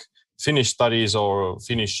like Finnish studies or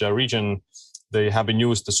Finnish region, they have been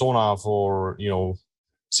used the sauna for,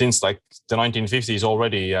 since like the 1950s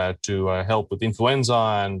already to help with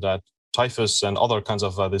influenza and typhus and other kinds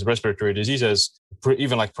of these respiratory diseases.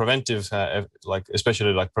 Even like preventive,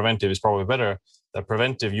 especially like preventive is probably better. The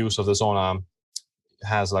preventive use of the sauna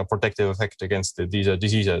has like protective effect against these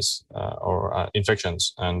diseases or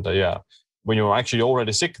infections. And when you're actually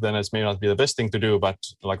already sick, then it may not be the best thing to do, but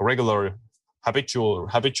like regular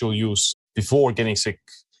habitual use before getting sick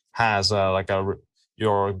has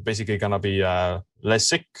you're basically going to be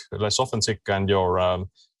less often sick, and your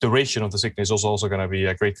duration of the sickness is also going to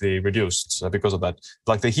be greatly reduced because of that.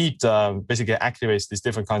 Like the heat basically activates these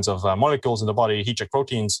different kinds of molecules in the body, heat check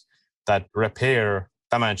proteins that repair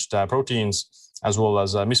damaged proteins, as well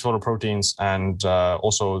as misfolded proteins, and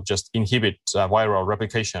also just inhibit viral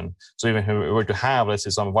replication. So even if you were to have, let's say,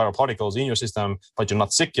 some viral particles in your system, but you're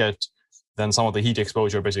not sick yet, then some of the heat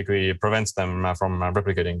exposure basically prevents them from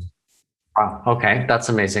replicating. Wow. Okay, that's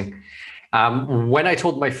amazing. When I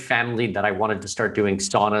told my family that I wanted to start doing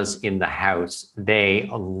saunas in the house, they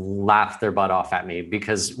laughed their butt off at me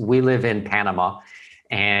because we live in Panama,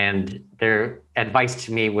 and their advice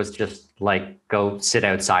to me was just like, go sit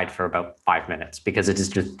outside for about 5 minutes because it is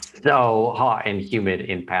just so hot and humid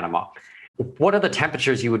in Panama. What are the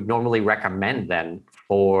temperatures you would normally recommend then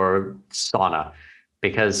for sauna?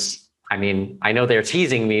 Because I mean, I know they're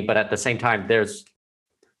teasing me, but at the same time, they're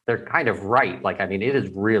kind of right. Like, I mean, it is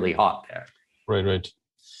really hot there. Right.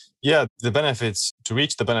 Yeah, to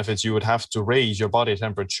reach the benefits, you would have to raise your body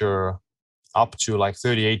temperature up to like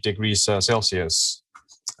 38 degrees Celsius,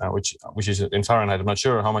 which is in Fahrenheit. I'm not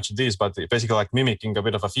sure how much it is, but basically like mimicking a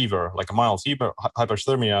bit of a fever, like a mild fever.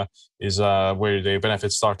 Hyperthermia is where the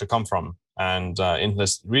benefits start to come from. And in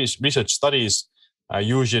this research studies,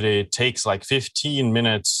 usually it takes like 15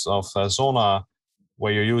 minutes of sauna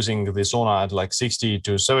where you're using the sauna at like 60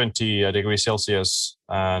 to 70 degrees Celsius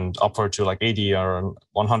and upward to like 80 or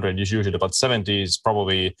 100 is usually, but 70 is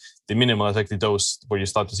probably the minimal effective dose where you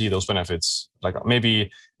start to see those benefits. Like maybe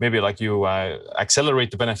like you accelerate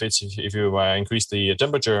the benefits if you increase the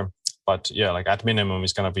temperature, but yeah, like at minimum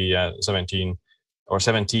it's going to be 17 or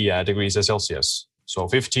 70 degrees Celsius. So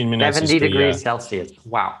 15 minutes 70 degrees Celsius.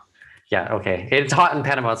 Wow. Yeah, okay. It's hot in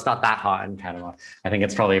Panama. It's not that hot in Panama. I think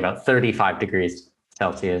it's probably about 35 degrees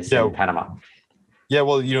Celsius in Panama. Yeah,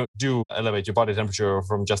 well, do elevate your body temperature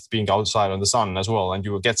from just being outside on the sun as well, and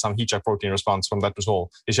you will get some heat shock protein response from that as well.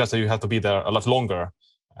 It's just that you have to be there a lot longer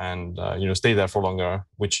and stay there for longer,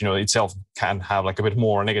 which itself can have like a bit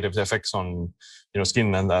more negative effects on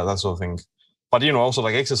skin and that sort of thing. But also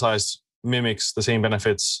like exercise mimics the same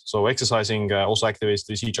benefits. So exercising also activates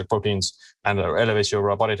these heat shock proteins and elevates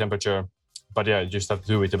your body temperature. But yeah, you just have to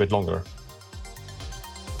do it a bit longer.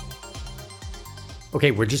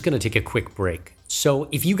 Okay, we're just going to take a quick break. So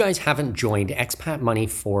if you guys haven't joined Expat Money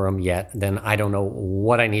Forum yet, then I don't know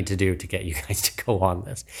what I need to do to get you guys to go on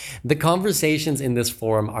this. The conversations in this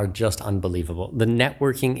forum are just unbelievable. The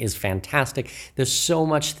networking is fantastic. There's so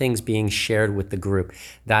much things being shared with the group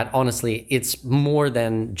that honestly, it's more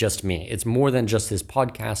than just me. It's more than just this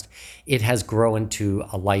podcast. It has grown to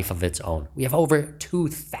a life of its own. We have over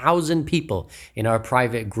 2,000 people in our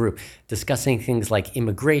private group discussing things like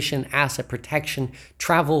immigration, asset protection,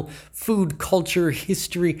 travel, food, culture,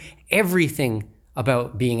 history, everything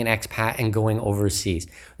about being an expat and going overseas.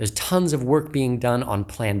 There's tons of work being done on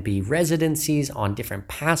Plan B residencies, on different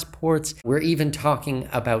passports. We're even talking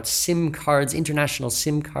about SIM cards, international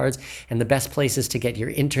SIM cards, and the best places to get your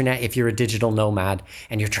internet if you're a digital nomad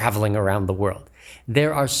and you're traveling around the world.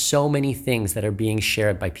 There are so many things that are being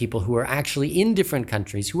shared by people who are actually in different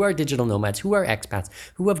countries, who are digital nomads, who are expats,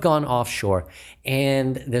 who have gone offshore,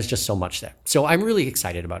 and there's just so much there. So I'm really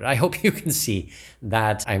excited about it. I hope you can see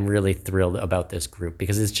that I'm really thrilled about this group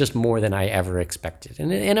because it's just more than I ever expected.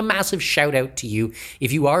 And a massive shout out to you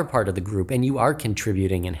if you are part of the group and you are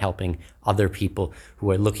contributing and helping other people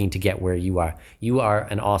who are looking to get where you are. You are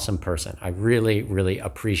an awesome person. I really, really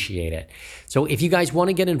appreciate it. So if you guys want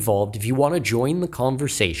to get involved, if you want to join the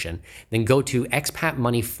conversation, then go to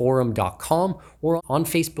expatmoneyforum.com or on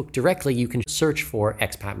Facebook directly. You can search for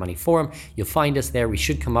Expat Money Forum. You'll find us there. We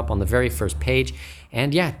should come up on the very first page.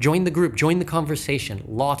 And yeah, join the group, join the conversation.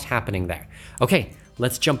 Lots happening there. Okay,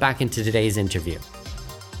 let's jump back into today's interview.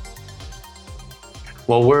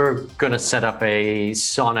 Well, we're going to set up a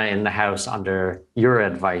sauna in the house under your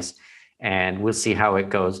advice, and we'll see how it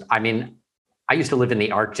goes. I mean, I used to live in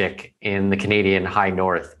the Arctic in the Canadian high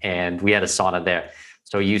north, and we had a sauna there.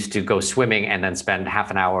 So I used to go swimming and then spend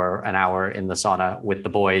half an hour in the sauna with the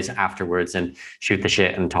boys afterwards and shoot the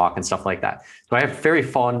shit and talk and stuff like that. So I have very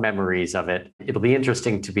fond memories of it. It'll be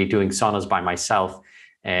interesting to be doing saunas by myself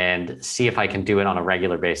and see if I can do it on a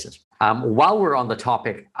regular basis. While we're on the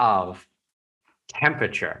topic of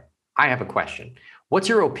temperature, I have a question. What's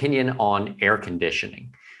your opinion on air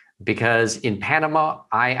conditioning? Because in Panama,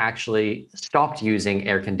 I actually stopped using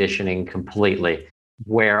air conditioning completely,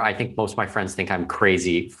 where I think most of my friends think I'm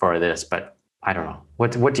crazy for this, but I don't know.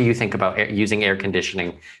 What do you think about using air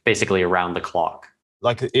conditioning basically around the clock?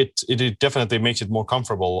 Like it definitely makes it more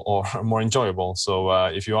comfortable or more enjoyable. So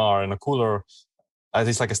if you are in a cooler, at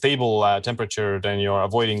least like a stable temperature, then you're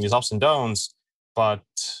avoiding these ups and downs. But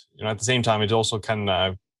at the same time, it also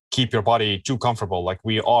can keep your body too comfortable. Like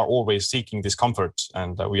we are always seeking discomfort,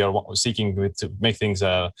 and we are seeking to make things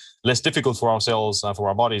less difficult for ourselves, for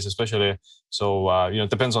our bodies especially. So it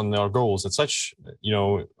depends on our goals and such.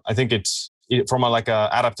 I think from a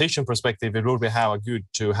adaptation perspective, it would be good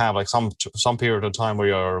to have like some period of time where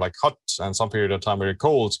you're like hot and some period of time where you're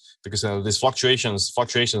cold, because these fluctuations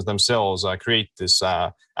themselves create this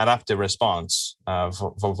adaptive response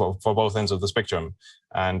for both ends of the spectrum.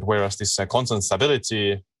 And whereas this constant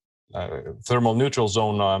stability, thermal neutral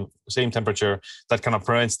zone, same temperature, that kind of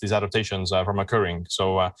prevents these adaptations from occurring.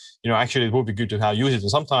 So actually it would be good to use it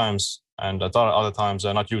sometimes, and at other times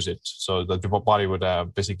not use it, so that your body would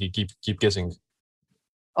basically keep guessing.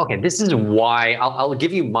 Okay, this is why I'll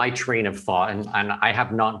give you my train of thought, and I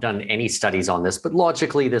have not done any studies on this, but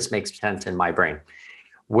logically this makes sense in my brain.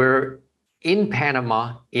 We're in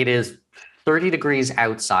Panama, it is 30 degrees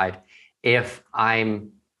outside. If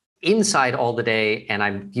I'm inside all the day and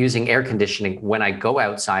I'm using air conditioning, when I go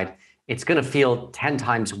outside, it's going to feel 10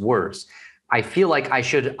 times worse. I feel like I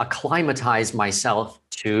should acclimatize myself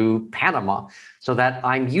to Panama so that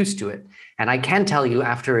I'm used to it. And I can tell you,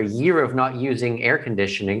 after a year of not using air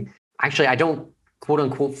conditioning, actually, I don't quote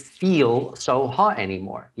unquote feel so hot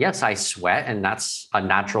anymore. Yes, I sweat, and that's a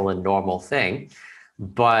natural and normal thing,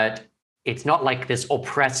 but it's not like this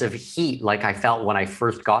oppressive heat like I felt when I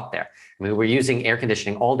first got there. I mean, we're using air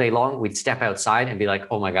conditioning all day long. We'd step outside and be like,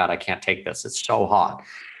 oh my God, I can't take this. It's so hot.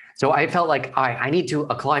 So I felt like I need to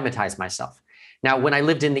acclimatize myself. Now, when I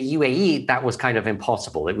lived in the UAE, that was kind of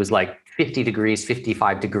impossible. It was like 50 degrees,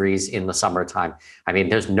 55 degrees in the summertime. I mean,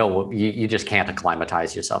 you just can't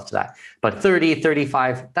acclimatize yourself to that. But 30,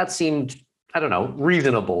 35, that seemed, I don't know,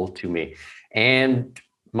 reasonable to me. And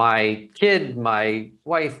my kid, my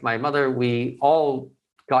wife, my mother, we all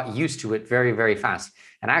got used to it very, very fast.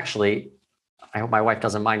 And actually, I hope my wife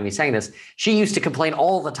doesn't mind me saying this. She used to complain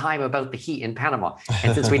all the time about the heat in Panama.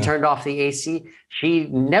 And since we turned off the AC, she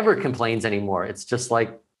never complains anymore. It's just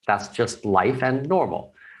like, that's just life and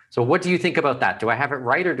normal. So what do you think about that? Do I have it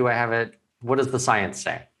right, or do I have it? What does the science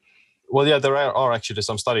say? Well, yeah, there are actually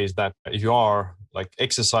some studies that if you are like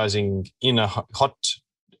exercising in a hot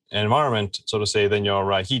environment, so to say, then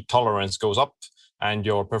your heat tolerance goes up and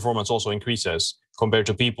your performance also increases compared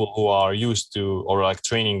to people who are used to or like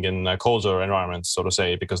training in colder environments, so to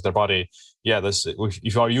say, because their body,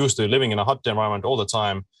 if you are used to living in a hot environment all the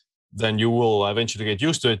time, then you will eventually get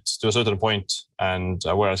used to it to a certain point. And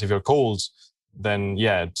whereas if you're cold, then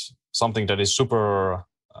something that is super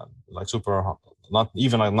super not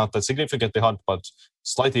even not that significantly hot, but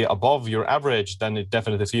slightly above your average, then it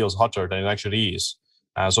definitely feels hotter than it actually is.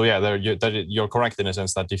 You're correct in a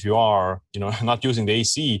sense that if you are, not using the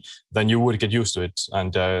AC, then you would get used to it,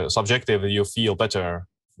 and subjectively you feel better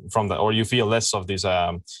from that, or you feel less of these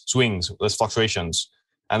swings, less fluctuations,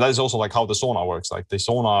 and that is also like how the sauna works. Like the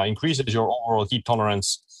sauna increases your overall heat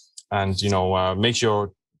tolerance, and makes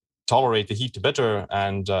you tolerate the heat better,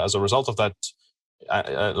 and as a result of that.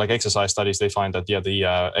 Like exercise studies, they find that the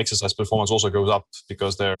exercise performance also goes up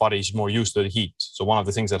because their body is more used to the heat. So one of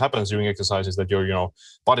the things that happens during exercise is that your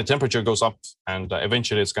body temperature goes up, and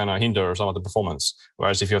eventually it's going to hinder some of the performance.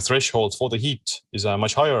 Whereas if your threshold for the heat is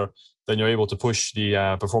much higher, then you're able to push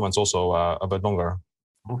the performance also a bit longer.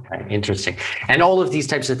 Okay, interesting. And all of these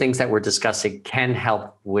types of things that we're discussing can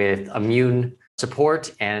help with immune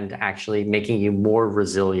support and actually making you more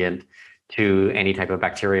resilient to any type of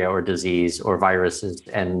bacteria or disease or viruses.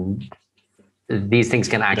 And these things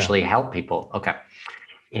can actually help people. Okay.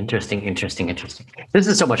 Interesting. This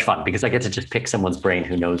is so much fun because I get to just pick someone's brain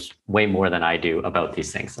who knows way more than I do about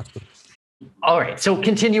these things. All right. So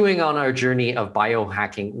continuing on our journey of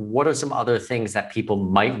biohacking, what are some other things that people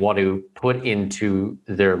might want to put into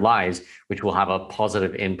their lives, which will have a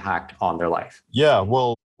positive impact on their life? Yeah,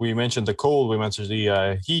 well, we mentioned the cold, we mentioned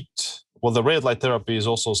the heat. Well, the red light therapy is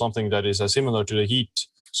also something that is similar to the heat.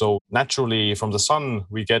 So naturally from the sun,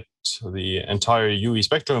 we get the entire UV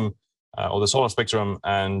spectrum or the solar spectrum,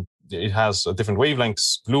 and it has different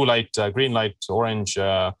wavelengths, blue light, green light, orange,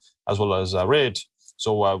 as well as red.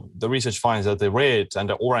 So the research finds that the red and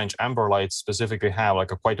the orange amber lights specifically have like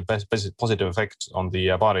quite a positive effect on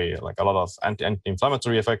the body, like a lot of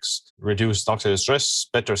anti-inflammatory effects, reduced oxidative stress,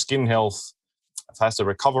 better skin health, faster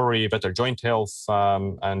recovery, better joint health,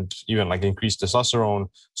 and even like increased testosterone.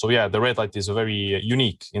 So the red light is very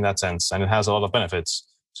unique in that sense, and it has a lot of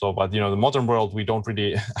benefits. So, but the modern world, we don't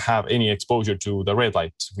really have any exposure to the red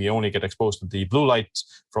light. We only get exposed to the blue light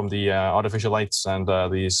from the artificial lights and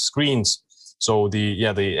the screens. So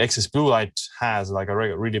the excess blue light has like a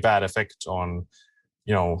really bad effect on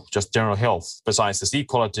just general health. Besides the sleep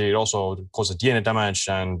quality, it also causes DNA damage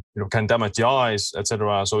and can damage the eyes,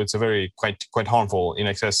 etc. So it's a very quite harmful in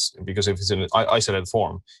excess, because if it's in an isolated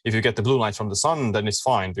form. If you get the blue light from the sun, then it's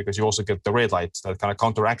fine because you also get the red light that kind of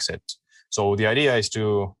counteracts it. So the idea is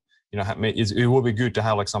to it will be good to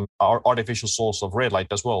have like some artificial source of red light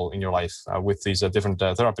as well in your life with these different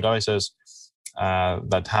therapy devices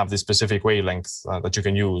that have this specific wavelength that you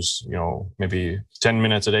can use, maybe 10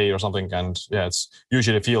 minutes a day or something. And it's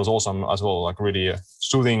usually feels awesome as well, like really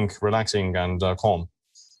soothing, relaxing, and calm.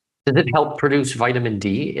 Does it help produce vitamin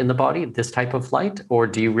D in the body, this type of light, or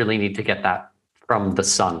do you really need to get that from the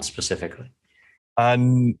sun specifically?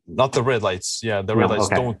 And not the red lights. Yeah, the red lights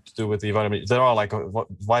don't do with the vitamin. There are like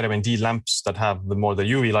vitamin D lamps that have the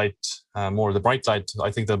UV light, more the bright light.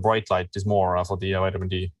 I think the bright light is more for the vitamin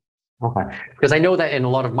D. Okay, because I know that in a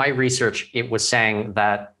lot of my research, it was saying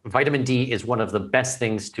that vitamin D is one of the best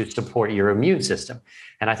things to support your immune system.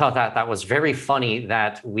 And I thought that was very funny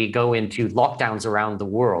that we go into lockdowns around the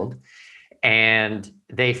world and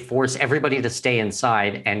they force everybody to stay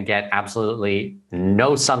inside and get absolutely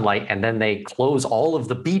no sunlight. And then they close all of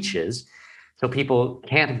the beaches so people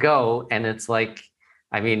can't go. And it's like,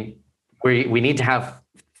 I mean, we need to have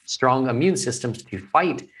strong immune systems to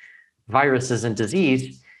fight viruses and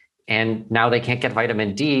disease. And now they can't get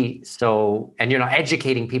vitamin D. So, and you're not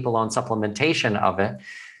educating people on supplementation of it.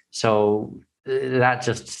 So that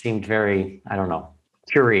just seemed very, I don't know,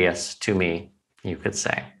 curious to me, you could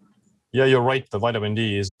say. Yeah, you're right. The vitamin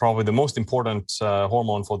D is probably the most important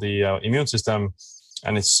hormone for the immune system.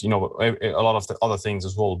 And it's, a lot of the other things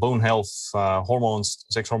as well, bone health, hormones,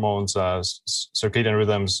 sex hormones, circadian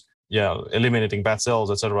rhythms, eliminating bad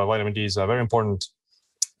cells, etc. Vitamin D is very important.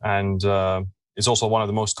 And it's also one of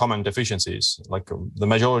the most common deficiencies. Like the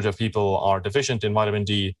majority of people are deficient in vitamin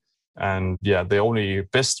D, and yeah, the only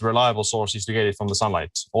best reliable source is to get it from the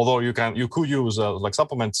sunlight. Although you could use like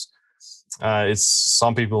supplements, it's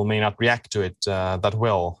some people may not react to it that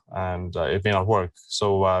well, and it may not work. So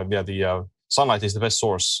yeah, the sunlight is the best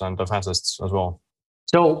source and the fastest as well.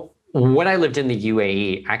 So when I lived in the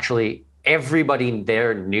UAE, actually everybody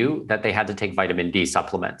there knew that they had to take vitamin D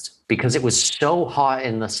supplements because it was so hot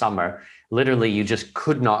in the summer. Literally, you just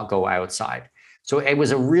could not go outside. So it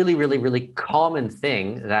was a really, really, really common thing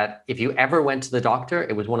that if you ever went to the doctor,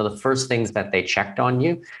 it was one of the first things that they checked on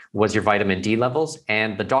you was your vitamin D levels.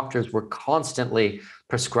 And the doctors were constantly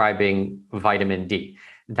prescribing vitamin D.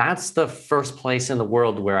 That's the first place in the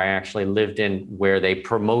world where I actually lived in where they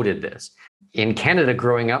promoted this. In Canada,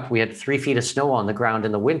 growing up, we had 3 feet of snow on the ground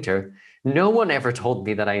in the winter. No one ever told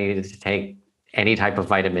me that I needed to take any type of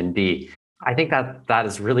vitamin D. I think that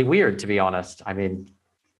is really weird, to be honest. I mean,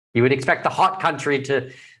 you would expect the hot country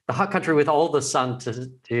with all the sun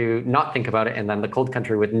to not think about it, and then the cold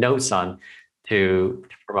country with no sun to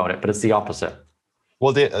promote it. But it's the opposite.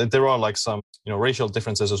 Well, there are like some racial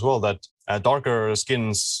differences as well. That darker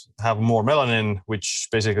skins have more melanin, which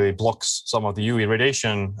basically blocks some of the UV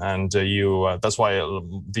radiation, and that's why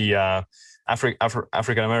the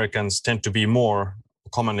African Americans tend to be more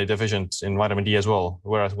commonly deficient in vitamin D as well.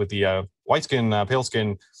 Whereas with the white skin, pale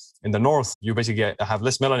skin in the north, you basically have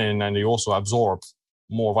less melanin, and you also absorb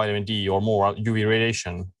more vitamin D or more UV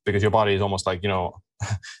radiation because your body is almost like,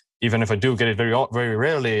 even if I do get it very, very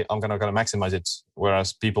rarely, I'm gonna maximize it.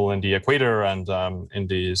 Whereas people in the equator and in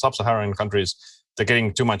the sub-Saharan countries, they're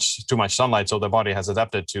getting too much sunlight, so their body has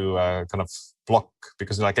adapted to kind of block,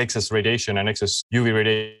 because like excess radiation and excess UV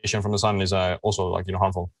radiation from the sun is also like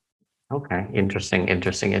harmful. Okay, interesting.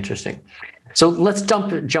 So let's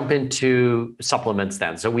jump into supplements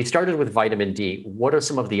then. So we started with vitamin D. What are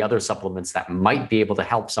some of the other supplements that might be able to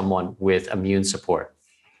help someone with immune support?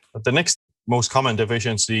 The next most common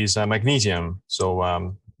deficiency is magnesium.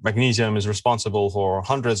 So magnesium is responsible for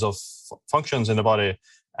hundreds of functions in the body,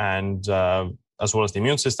 and as well as the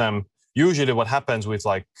immune system. Usually what happens with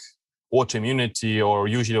like autoimmunity, or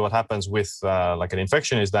usually what happens with like an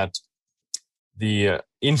infection, is that the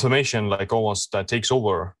inflammation like almost takes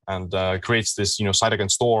over and creates this cytokine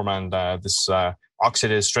storm and this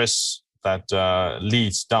oxidative stress that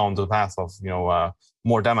leads down the path of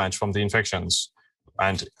more damage from the infections.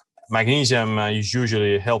 And magnesium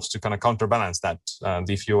usually helps to kind of counterbalance that. And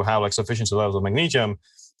if you have like sufficient levels of magnesium,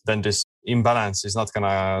 then this imbalance is not going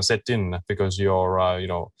to set in, because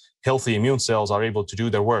your healthy immune cells are able to do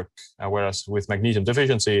their work, whereas with magnesium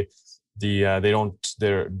deficiency,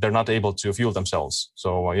 they're not able to fuel themselves.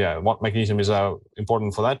 So what magnesium is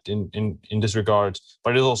important for that in this regard,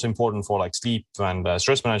 but it is also important for like sleep and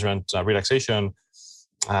stress management, relaxation,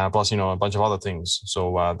 plus a bunch of other things.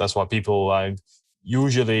 So that's why people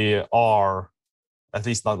usually are at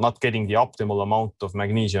least not getting the optimal amount of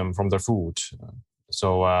magnesium from their food.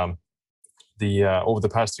 So over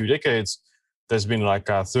the past few decades, there's been like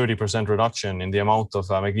a 30% reduction in the amount of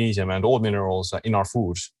magnesium and all minerals in our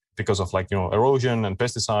food, because of like erosion and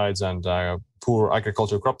pesticides and poor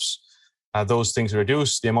agricultural crops. Those things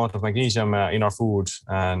reduce the amount of magnesium in our food,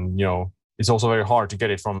 and it's also very hard to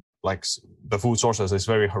get it from like the food sources. It's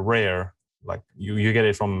very rare. Like you get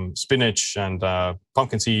it from spinach and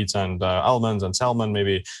pumpkin seeds and almonds and salmon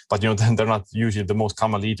maybe, but they're not usually the most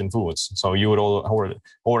commonly eaten foods. So you would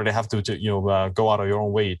already have to go out of your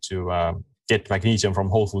own way to get magnesium from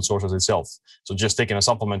whole food sources itself. So just taking a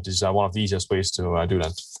supplement is one of the easiest ways to do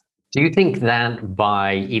that. Do you think that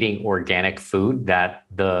by eating organic food, that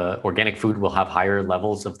the organic food will have higher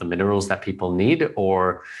levels of the minerals that people need,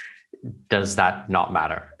 or does that not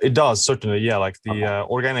matter? It does, certainly. Yeah, like the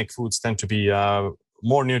organic foods tend to be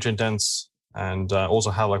more nutrient dense and also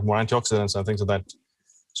have like more antioxidants and things like that.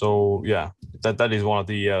 So yeah, that is one of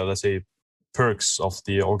the let's say perks of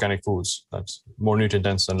the organic foods. That's more nutrient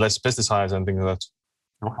dense and less pesticides and things like that.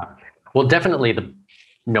 Okay. Well, definitely the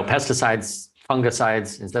pesticides,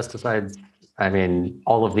 fungicides, insecticides, I mean,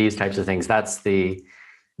 all of these types of things,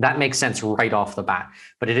 that makes sense right off the bat.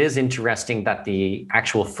 But it is interesting that the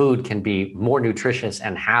actual food can be more nutritious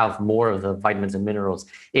and have more of the vitamins and minerals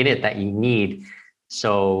in it that you need.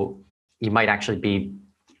 So you might actually be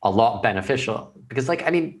a lot beneficial, because I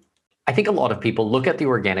think a lot of people look at the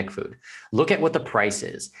organic food, look at what the price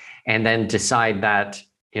is, and then decide that,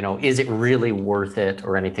 is it really worth it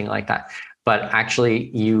or anything like that? But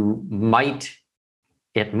actually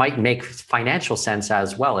it might make financial sense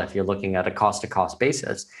as well if you're looking at a cost-to-cost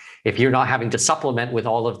basis. if you're not having to supplement with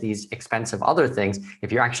all of these expensive other things,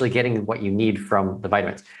 if you're actually getting what you need from the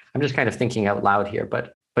vitamins. I'm just kind of thinking out loud here,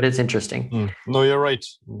 but it's interesting. No, you're right.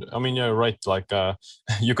 I mean, you're right. Like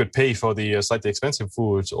you could pay for the slightly expensive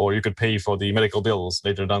foods, or you could pay for the medical bills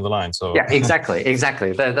later down the line. So yeah, exactly.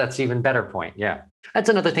 That's even better point. Yeah. That's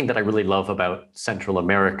another thing that I really love about Central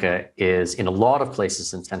America is in a lot of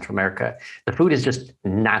places in Central America, the food is just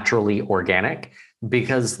naturally organic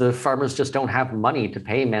because the farmers just don't have money to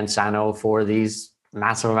pay Monsanto for these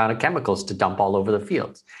massive amount of chemicals to dump all over the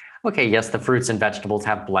fields. Okay, yes, the fruits and vegetables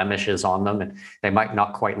have blemishes on them and they might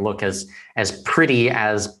not quite look as pretty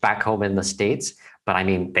as back home in the States, but I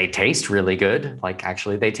mean, they taste really good. Like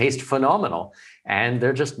actually they taste phenomenal and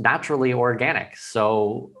they're just naturally organic.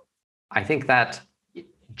 So I think that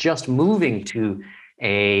just moving to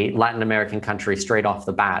a Latin American country straight off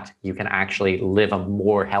the bat, you can actually live a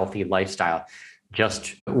more healthy lifestyle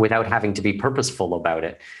just without having to be purposeful about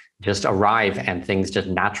it. Just arrive and things just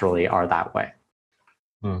naturally are that way.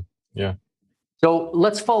 Yeah. So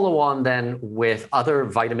let's follow on then with other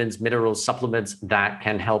vitamins, minerals, supplements that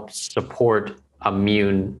can help support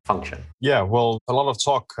immune function. Yeah, well, a lot of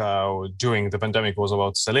talk during the pandemic was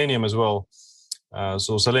about selenium as well.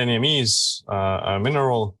 So selenium is a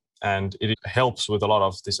mineral and it helps with a lot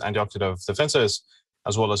of these antioxidant defenses,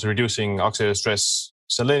 as well as reducing oxidative stress.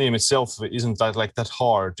 Selenium itself isn't that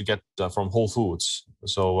hard to get from whole foods.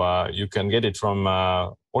 So you can get it from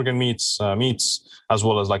organ meats, as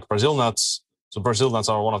well as like Brazil nuts. So Brazil nuts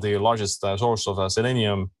are one of the largest source of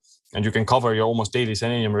selenium, and you can cover your almost daily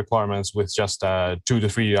selenium requirements with just 2 to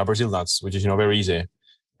 3 Brazil nuts, which is very easy.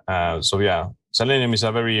 So yeah, selenium is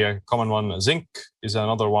a very common one. Zinc is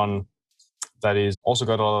another one that is also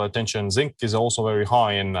got a lot of attention. Zinc is also very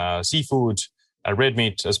high in seafood, red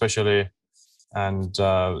meat especially. And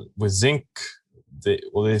with zinc,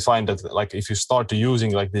 they find that like if you start to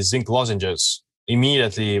using like the zinc lozenges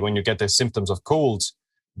immediately when you get the symptoms of cold,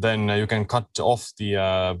 then you can cut off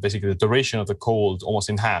the basically the duration of the cold almost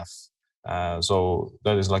in half. So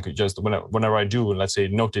that is like just whenever I do, let's say,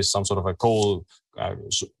 notice some sort of a cold,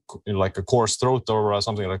 like a coarse throat or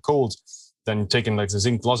something like cold, then taking like the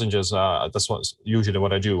zinc lozenges, that's usually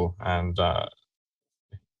what I do. And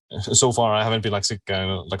so far I haven't been like sick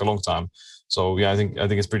like a long time. So yeah, I think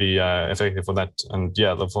it's pretty effective for that. And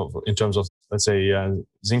yeah, in terms of, let's say,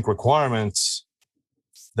 zinc requirements,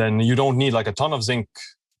 then you don't need like a ton of zinc.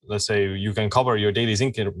 Let's say you can cover your daily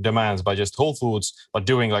zinc demands by just whole foods, but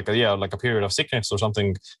doing like a period of sickness or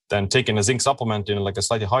something, then taking a zinc supplement in like a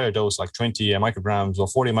slightly higher dose, like 20 micrograms or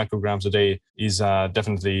 40 micrograms a day is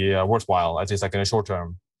definitely worthwhile, at least like in a short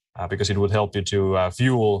term. Because it would help you to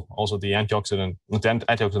fuel also the antioxidant, not the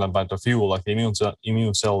antioxidant, but to fuel like the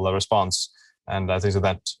immune cell response and things like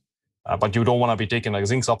that. But you don't want to be taking like a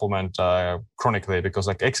zinc supplement chronically, because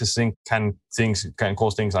like excess zinc can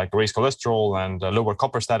cause things like raised cholesterol and lower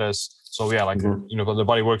copper status. So yeah, like the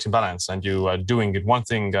body works in balance, and you doing it one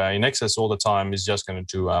thing in excess all the time is just going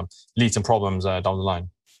to lead some problems down the line.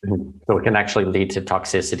 So it can actually lead to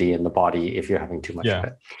toxicity in the body if you're having too much of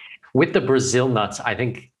it. With the Brazil nuts, I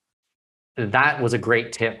think that was a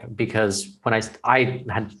great tip, because when I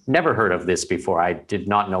had never heard of this before. I did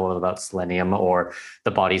not know about selenium or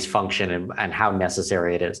the body's function and how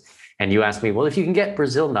necessary it is. And you asked me, well, if you can get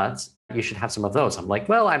Brazil nuts, you should have some of those. I'm like,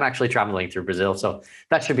 well, I'm actually traveling through Brazil, so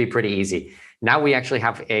that should be pretty easy. Now we actually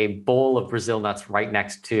have a bowl of Brazil nuts right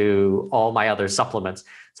next to all my other supplements.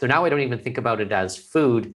 So now I don't even think about it as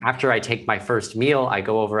food. After I take my first meal, I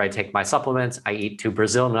go over, I take my supplements, I eat 2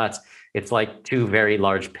 Brazil nuts. It's like 2 very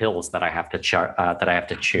large pills that I have to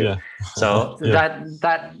chew. Yeah. So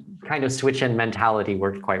that kind of switch in mentality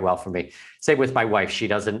worked quite well for me. Same with my wife. She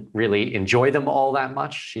doesn't really enjoy them all that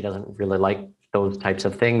much. She doesn't really like those types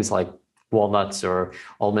of things like walnuts or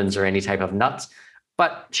almonds or any type of nuts.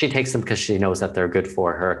 But she takes them because she knows that they're good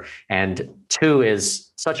for her. And 2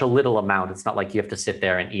 is such a little amount. It's not like you have to sit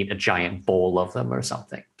there and eat a giant bowl of them or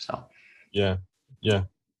something. So yeah.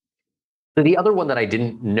 So the other one that I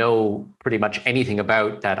didn't know pretty much anything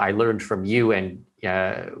about that I learned from you, and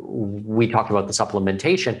we talked about the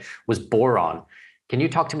supplementation, was boron. Can you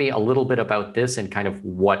talk to me a little bit about this and kind of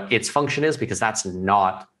what its function is? Because that's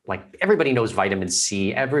not like, everybody knows vitamin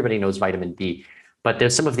C, everybody knows vitamin D, but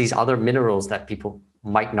there's some of these other minerals that people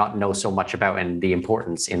might not know so much about and the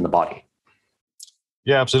importance in the body.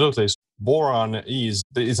 Yeah, absolutely. Boron is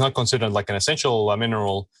not considered like an essential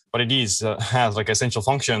mineral, but it is has like essential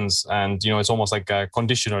functions, and it's almost like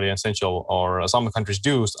conditionally essential, or some countries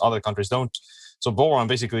do, other countries don't. So boron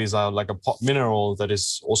basically is like a mineral that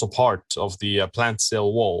is also part of the plant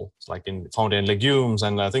cell wall, like found in legumes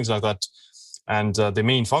and things like that. And the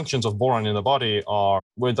main functions of boron in the body are,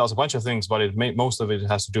 well, it does a bunch of things, but most of it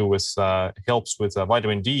has to do with, helps with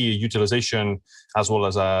vitamin D utilization, as well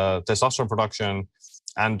as testosterone production,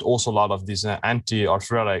 and also a lot of these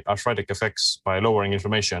anti-arthritic effects by lowering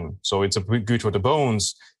inflammation. So it's good for the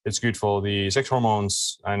bones, it's good for the sex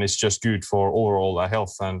hormones, and it's just good for overall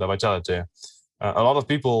health and vitality. A lot of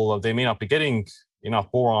people, they may not be getting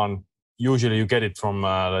enough boron. Usually you get it from,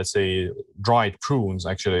 let's say, dried prunes,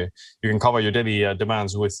 actually. You can cover your daily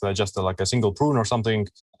demands with just like a single prune or something,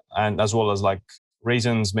 and as well as like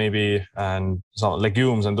raisins maybe, and some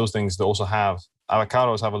legumes and those things they also have.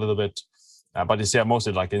 Avocados have a little bit, but it's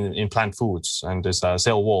mostly like in plant foods and there's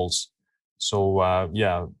cell walls. So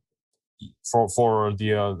yeah, for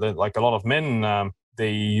the like a lot of men,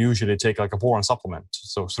 they usually take like a boron supplement.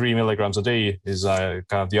 So 3 milligrams a day is kind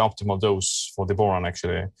of the optimal dose for the boron,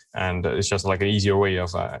 actually. And it's just like an easier way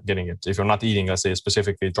of getting it if you're not eating, let's say,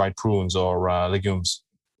 specifically dried prunes or legumes.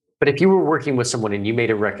 But if you were working with someone and you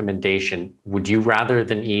made a recommendation, would you rather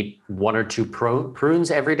than eat 1 or 2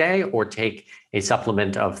 prunes every day or take a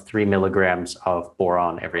supplement of 3 milligrams of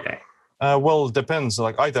boron every day? Well, it depends.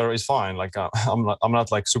 Like either is fine. Like I'm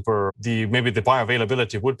not like super. Maybe the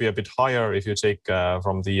bioavailability would be a bit higher if you take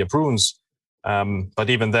from the prunes,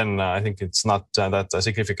 but even then, I think it's not that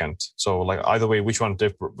significant. So like either way, which one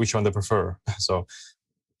they prefer. So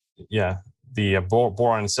yeah, the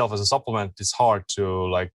boron itself as a supplement is hard to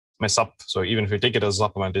like mess up. So even if you take it as a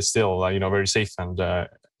supplement, it's still very safe and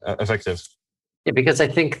effective. Yeah, because I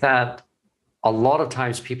think that a lot of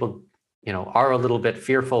times people are a little bit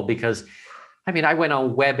fearful because, I mean, I went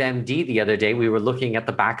on WebMD the other day. We were looking at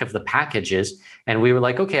the back of the packages and we were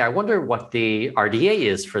like, okay, I wonder what the RDA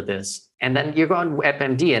is for this. And then you go on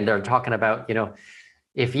WebMD and they're talking about,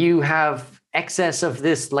 if you have excess of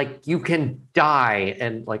this, like you can die.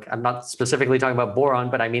 And like, I'm not specifically talking about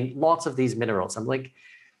boron, but I mean, lots of these minerals. I'm like,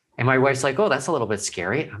 and my wife's like, oh, that's a little bit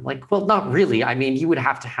scary. I'm like, well, not really. I mean, you would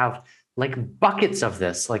have to have like buckets of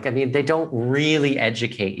this. Like, I mean, they don't really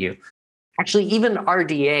educate you. Actually, even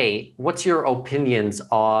RDA, what's your opinions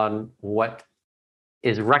on what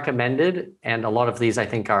is recommended? And a lot of these, I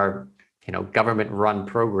think, are government-run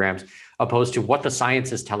programs, opposed to what the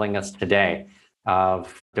science is telling us today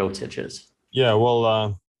of dosages. Yeah,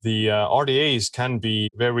 well, the RDAs can be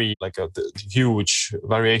very huge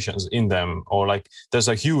variations in them, or like there's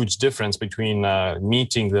a huge difference between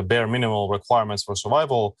meeting the bare minimal requirements for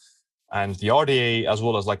survival and the RDA, as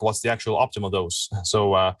well as like what's the actual optimal dose.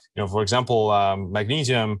 So, for example,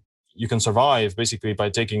 magnesium, you can survive basically by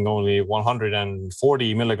taking only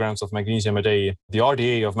 140 milligrams of magnesium a day. The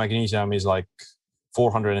RDA of magnesium is like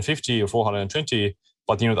 450 or 420,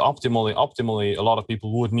 but optimally, a lot of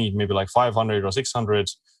people would need maybe like 500 or 600.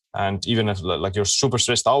 And even if like you're super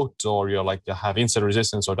stressed out or you're like have insulin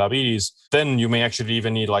resistance or diabetes, then you may actually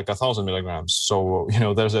even need like 1,000 milligrams. So,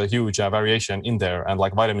 there's a huge variation in there. And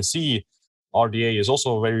like vitamin C, RDA is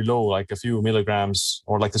also very low, like a few milligrams,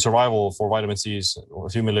 or like the survival for vitamin C is a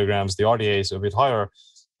few milligrams. The RDA is a bit higher.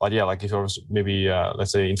 But yeah, like if you're maybe,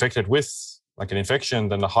 let's say, infected with like an infection,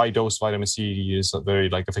 then the high dose vitamin C is very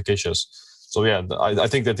like efficacious. So yeah, I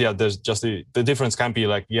think that, there's just the difference can be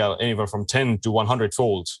like, anywhere from 10 to 100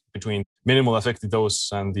 fold between minimal effective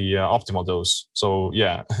dose and the optimal dose. So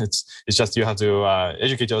yeah, it's just you have to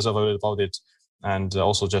educate yourself a bit about it, and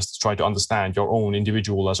also just try to understand your own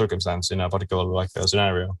individual circumstance in a particular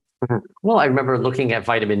scenario. Mm-hmm. Well, I remember looking at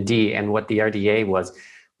vitamin D and what the RDA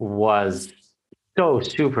was so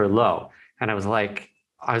super low. And I was like,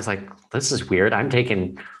 this is weird. I'm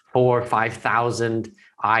taking 4,000 or 5,000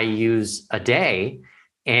 IUs a day,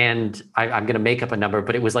 and I'm going to make up a number,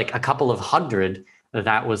 but it was like a couple of hundred.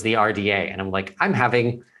 That was the RDA, and I'm like, I'm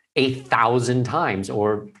having 1,000 times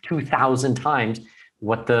or 2,000 times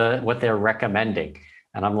what they're recommending,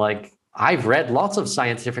 and I'm like, I've read lots of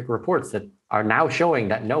scientific reports that are now showing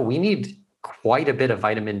that no, we need quite a bit of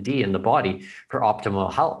vitamin D in the body for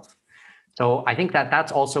optimal health. So I think that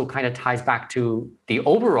that's also kind of ties back to the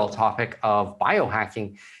overall topic of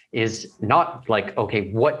biohacking. Is not like,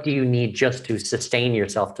 okay, what do you need just to sustain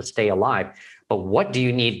yourself to stay alive, but what do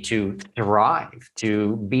you need to thrive,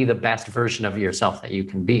 to be the best version of yourself that you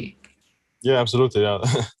can be? Yeah, absolutely. Yeah.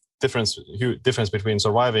 Huge difference between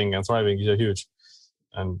surviving and thriving is huge.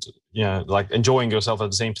 And yeah, like enjoying yourself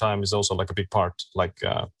at the same time is also like a big part. Like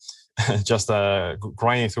just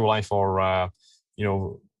grinding through life or,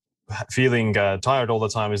 feeling tired all the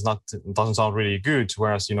time doesn't sound really good.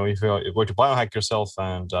 Whereas, if you were to biohack yourself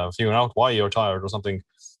and figure out why you're tired or something,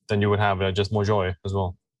 then you would have just more joy as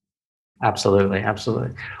well. Absolutely.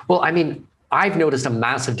 Absolutely. Well, I mean, I've noticed a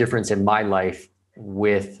massive difference in my life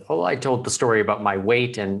I told the story about my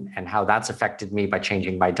weight and how that's affected me by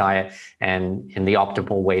changing my diet and in the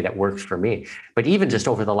optimal way that works for me. But even just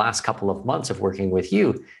over the last couple of months of working with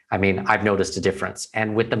you, I mean, I've noticed a difference.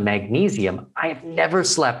 And with the magnesium, I've never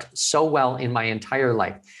slept so well in my entire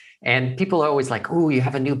life. And people are always like, "Oh, you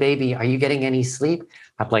have a new baby. Are you getting any sleep?"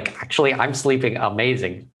 I'm like, actually, I'm sleeping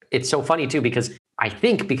amazing. It's so funny too, because I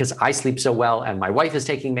think because I sleep so well and my wife is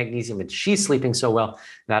taking magnesium and she's sleeping so well,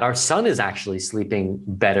 that our son is actually sleeping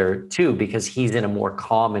better too, because he's in a more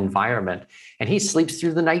calm environment and he sleeps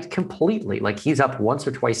through the night completely. Like he's up once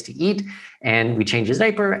or twice to eat and we change his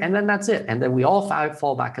diaper and then that's it. And then we all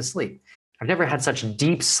fall back asleep. I've never had such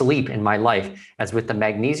deep sleep in my life as with the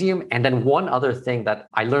magnesium. And then one other thing that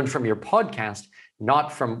I learned from your podcast,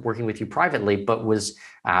 not from working with you privately, but was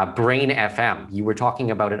Brain FM. You were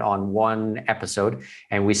talking about it on one episode,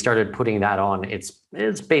 and we started putting that on.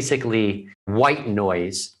 It's basically white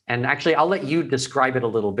noise. And actually, I'll let you describe it a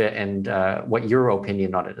little bit and what your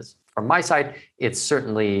opinion on it is. From my side, it's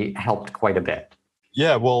certainly helped quite a bit.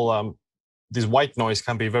 Yeah, well, this white noise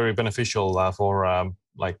can be very beneficial for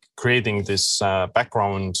like creating this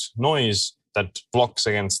background noise that blocks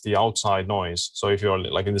against the outside noise. So if you're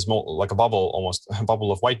like in this like a bubble, almost a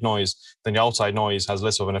bubble of white noise, then the outside noise has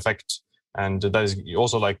less of an effect. And that is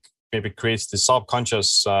also like maybe creates this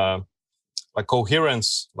subconscious like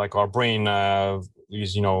coherence, like our brain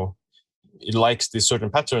is, it likes these certain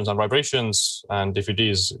patterns and vibrations. And if it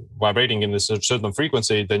is vibrating in this certain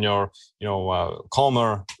frequency, then you're,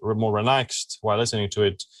 calmer, more relaxed while listening to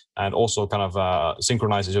it, and also kind of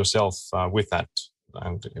synchronizes yourself with that.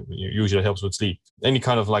 And it usually helps with sleep. Any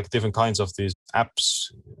kind of like different kinds of these apps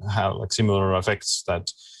have like similar effects that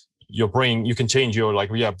your brain, you can change your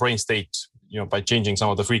brain state, by changing some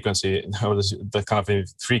of the frequency or the kind of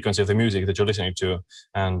frequency of the music that you're listening to.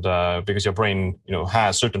 And because your brain,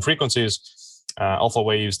 has certain frequencies, alpha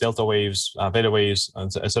waves, delta waves, beta waves,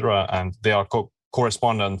 etc., and they are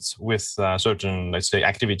correspondent with certain, let's say,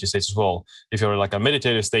 activity states as well. If you're like a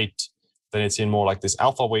meditative state, then it's in more like this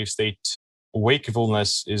alpha wave state.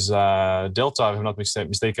 Wakefulness is delta, if I'm not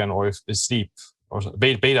mistaken, or if it's sleep, or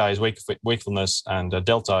beta is wakefulness, and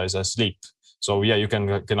delta is sleep. So yeah, you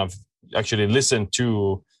can kind of actually listen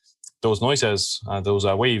to those noises, those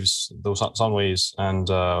waves, those sound waves, and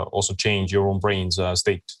also change your own brain's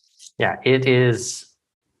state. Yeah, it is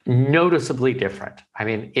noticeably different. I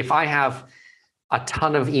mean, if I have a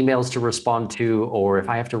ton of emails to respond to, or if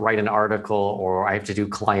I have to write an article or I have to do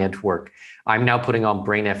client work, I'm now putting on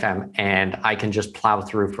Brain FM and I can just plow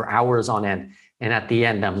through for hours on end. And at the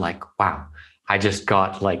end, I'm like, wow, I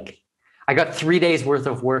got 3 days worth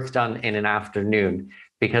of work done in an afternoon,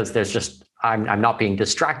 because I'm not being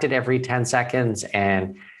distracted every 10 seconds.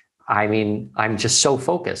 And I mean, I'm just so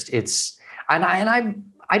focused.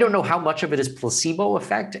 I don't know how much of it is placebo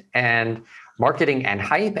effect and marketing and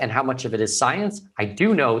hype and how much of it is science. I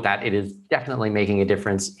do know that it is definitely making a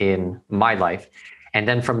difference in my life. And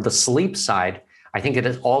then from the sleep side, I think it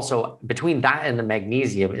is also, between that and the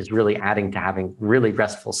magnesium, is really adding to having really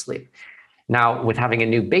restful sleep. Now, with having a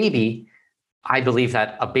new baby, I believe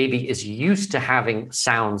that a baby is used to having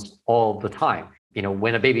sounds all the time.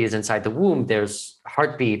 When a baby is inside the womb, there's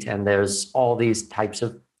heartbeat and there's all these types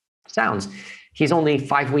of sounds. He's only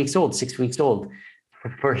 5 weeks old, 6 weeks old.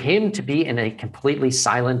 For him to be in a completely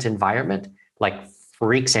silent environment, like,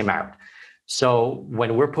 freaks him out. So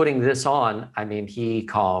when we're putting this on, I mean, he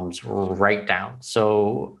calms right down.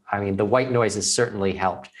 So, I mean, the white noise has certainly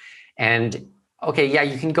helped. And okay, yeah,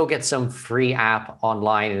 you can go get some free app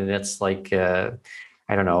online and it's like, I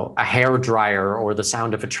don't know, a hair dryer or the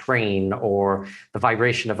sound of a train or the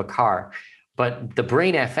vibration of a car. But the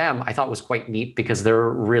Brain FM, I thought, was quite neat because they're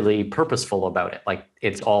really purposeful about it. Like,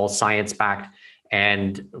 it's all science backed.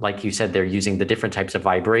 And like you said, they're using the different types of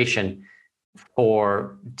vibration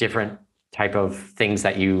for different type of things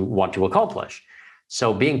that you want to accomplish.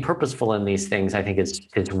 So being purposeful in these things, I think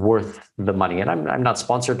is worth the money. And I'm not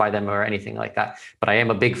sponsored by them or anything like that, but I am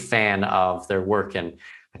a big fan of their work. And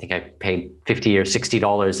I think I paid $50 or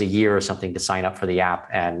 $60 a year or something to sign up for the app,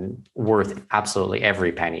 and worth absolutely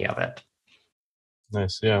every penny of it.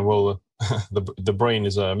 Nice. Yeah. Well, the brain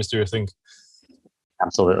is a mysterious thing.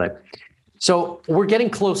 Absolutely. So we're getting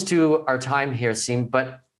close to our time here, Siim,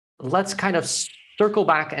 but let's kind of circle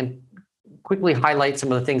back and quickly highlight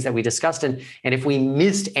some of the things that we discussed. And if we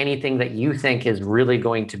missed anything that you think is really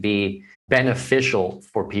going to be beneficial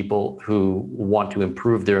for people who want to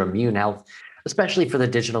improve their immune health, especially for the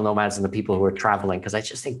digital nomads and the people who are traveling, because I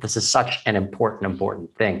just think this is such an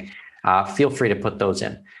important thing. Feel free to put those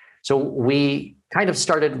in. So we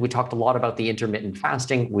talked a lot about the intermittent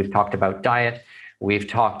fasting. We've talked about diet. We've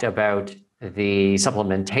talked about the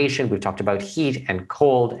supplementation. We've talked about heat and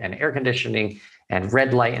cold and air conditioning and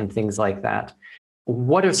red light and things like that.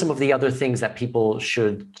 What are some of the other things that people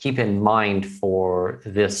should keep in mind for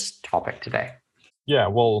this topic today? Yeah,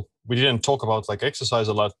 well, we didn't talk about like exercise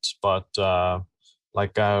a lot, but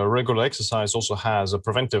regular exercise also has a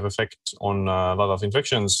preventive effect on a lot of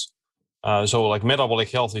infections. So like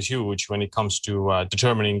metabolic health is huge when it comes to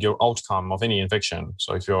determining your outcome of any infection.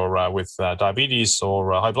 So if you're with diabetes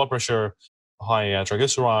or high blood pressure, high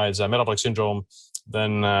triglycerides, metabolic syndrome,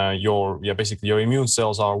 then basically your immune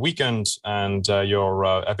cells are weakened, and your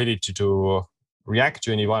ability to react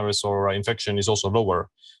to any virus or infection is also lower.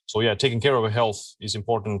 So yeah, taking care of your health is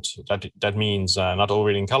important. That means not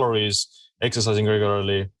overeating calories, exercising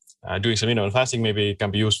regularly, doing some intermittent fasting maybe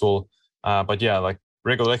can be useful. But yeah, like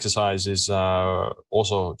regular exercise is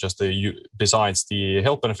also just besides the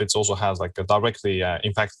health benefits, also has like a directly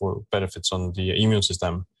impactful benefits on the immune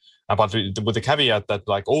system. But with the caveat that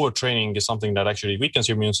like overtraining is something that actually weakens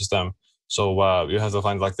your immune system. So you have to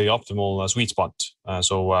find like the optimal sweet spot.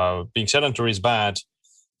 So being sedentary is bad,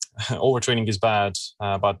 overtraining is bad,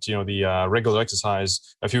 but the regular exercise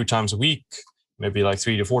a few times a week, maybe like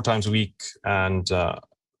 3 to 4 times a week, and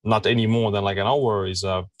not any more than like an hour is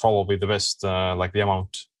probably the best like the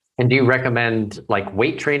amount. And do you recommend like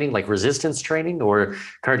weight training, like resistance training, or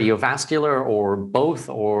cardiovascular, or both,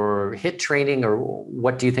 or HIIT training, or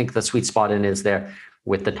what do you think the sweet spot in is there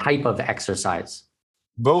with the type of exercise?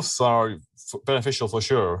 Both are beneficial for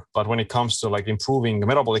sure, but when it comes to like improving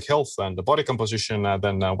metabolic health and the body composition,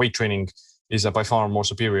 then weight training is by far more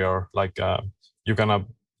superior. Like you're gonna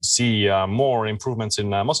see more improvements in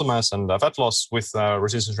muscle mass and fat loss with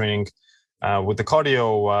resistance training. With the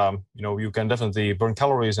cardio, you can definitely burn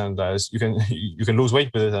calories, and you can lose weight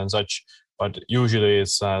with it and such. But usually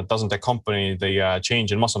it doesn't accompany the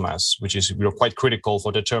change in muscle mass, which is quite critical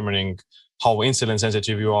for determining how insulin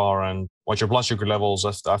sensitive you are and what your blood sugar levels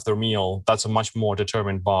after a meal. That's much more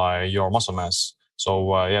determined by your muscle mass.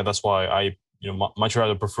 So yeah, that's why I much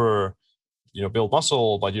rather prefer build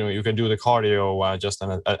muscle, but you can do the cardio just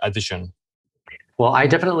an addition. Well, I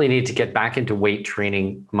definitely need to get back into weight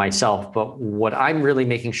training myself, but what I'm really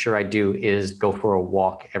making sure I do is go for a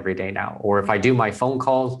walk every day now. Or if I do my phone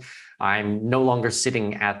calls, I'm no longer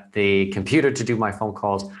sitting at the computer to do my phone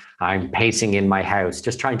calls. I'm pacing in my house,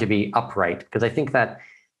 just trying to be upright, because I think that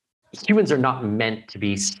humans are not meant to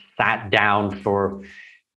be sat down for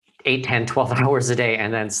 8, 10, 12 hours a day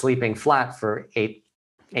and then sleeping flat for 8,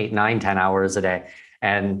 9, 10 hours a day.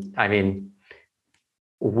 And I mean,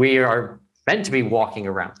 we are meant to be walking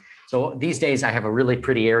around. So these days I have a really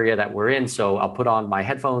pretty area that we're in. So I'll put on my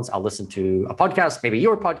headphones, I'll listen to a podcast, maybe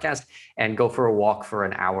your podcast, and go for a walk for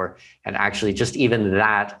an hour. And actually just even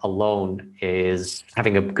that alone is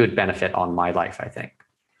having a good benefit on my life, I think.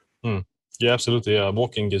 Yeah, absolutely.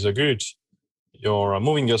 Walking is a good. You're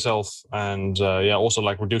moving yourself, and also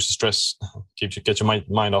like reduce the stress, get your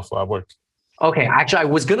mind off work. Okay, actually, I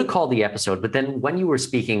was going to call the episode, but then when you were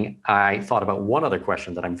speaking, I thought about one other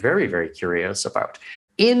question that I'm very, very curious about.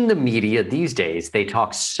 In the media these days, they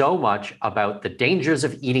talk so much about the dangers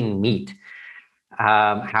of eating meat,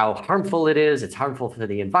 how harmful it is. It's harmful for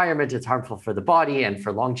the environment, it's harmful for the body and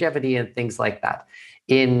for longevity and things like that.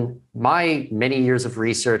 In my many years of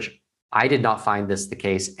research, I did not find this the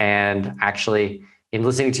case. And actually, in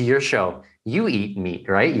listening to your show, you eat meat,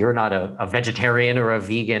 right? You're not a vegetarian or a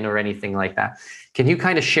vegan or anything like that. Can you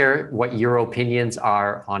kind of share what your opinions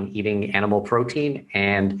are on eating animal protein?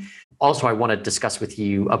 And also, I want to discuss with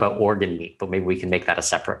you about organ meat, but maybe we can make that a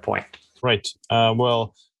separate point. Right.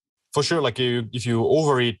 Well, for sure, like if you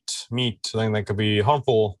overeat meat, then that could be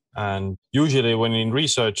harmful. And usually when in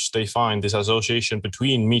research, they find this association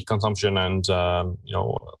between meat consumption and,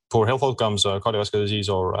 poor health outcomes, cardiovascular disease,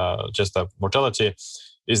 or just mortality,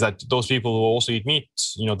 is that those people who also eat meat,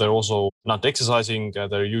 they're also not exercising.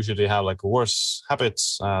 They usually have like worse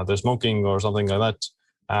habits. They're smoking or something like that.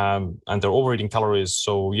 And they're overeating calories.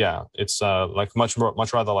 So yeah, it's like much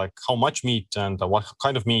rather like how much meat and what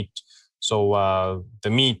kind of meat. So the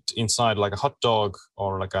meat inside like a hot dog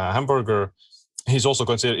or like a hamburger is also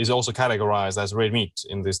categorized as red meat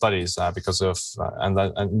in the studies because of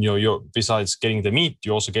you're besides getting the meat,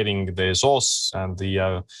 you're also getting the sauce and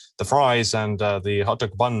the fries and the hot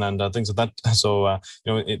dog bun and things like that. So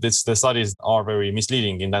the studies are very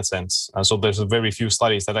misleading in that sense. So there's very few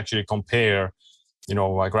studies that actually compare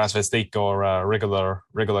grass-fed steak or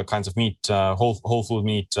regular kinds of meat, whole food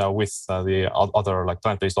meat with the other like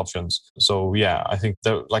plant-based options. So yeah, I think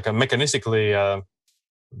they're like mechanistically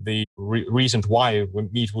the reason why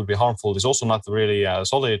meat would be harmful is also not really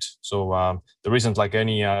solid. So there isn't like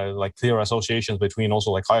any like clear associations between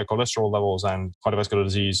also like higher cholesterol levels and cardiovascular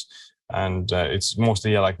disease, and it's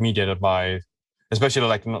mostly like mediated by, especially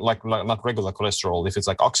like not regular cholesterol. If it's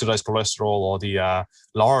like oxidized cholesterol or the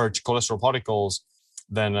large cholesterol particles,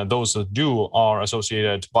 then those are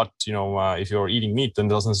associated. But if you're eating meat, then it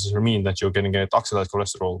doesn't necessarily mean that you're going to get oxidized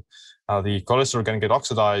cholesterol. The cholesterol can get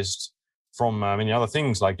oxidized from many other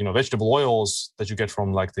things, like vegetable oils that you get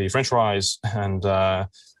from like the French fries and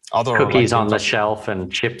other cookies like, on the shelf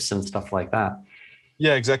and chips and stuff like that.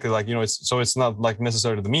 Yeah, exactly. Like it's not like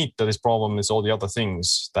necessarily the meat that is problem; it's all the other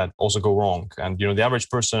things that also go wrong. And the average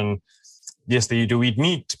person, yes, they do eat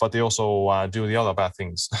meat, but they also do the other bad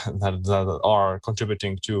things that are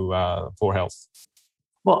contributing to poor health.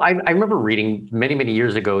 Well, I remember reading many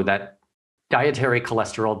years ago that dietary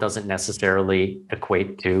cholesterol doesn't necessarily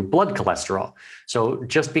equate to blood cholesterol. So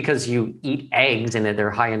just because you eat eggs and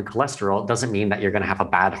they're high in cholesterol doesn't mean that you're going to have a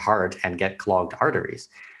bad heart and get clogged arteries.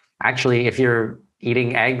 Actually, if you're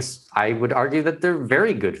eating eggs, I would argue that they're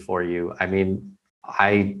very good for you. I mean,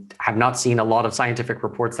 I have not seen a lot of scientific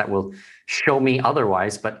reports that will show me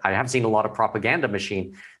otherwise, but I have seen a lot of propaganda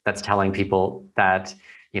machine that's telling people that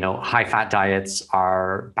high fat diets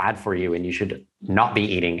are bad for you and you should not be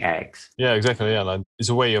eating eggs. Yeah, exactly. Yeah, like, it's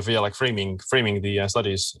a way of like framing the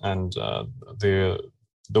studies, and the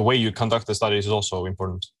way you conduct the studies is also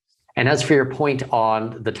important. And as for your point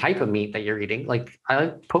on the type of meat that you're eating, like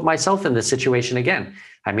I put myself in this situation again.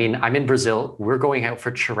 I mean, I'm in Brazil. We're going out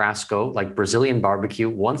for churrasco, like Brazilian barbecue,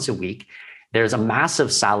 once a week. There's a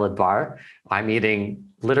massive salad bar. I'm eating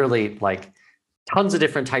literally like tons of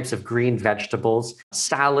different types of green vegetables,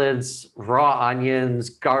 salads, raw onions,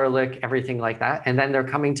 garlic, everything like that. And then they're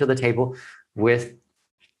coming to the table with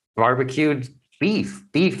barbecued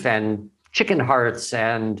beef and chicken hearts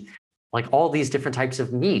and like all these different types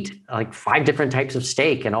of meat, like 5 different types of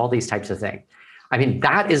steak and all these types of things. I mean,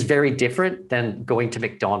 that is very different than going to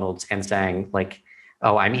McDonald's and saying like,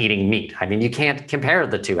 oh, I'm eating meat. I mean, you can't compare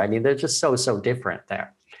the two. I mean, they're just so different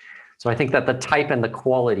there. So I think that the type and the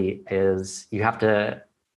quality is you have to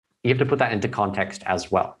put that into context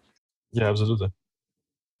as well. Yeah, absolutely.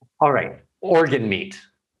 All right, organ meat.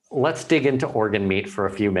 Let's dig into organ meat for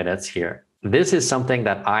a few minutes here. This is something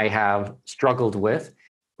that I have struggled with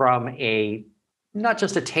from a not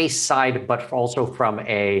just a taste side, but also from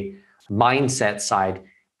a mindset side.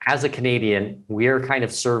 As a Canadian, we're kind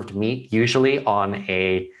of served meat usually on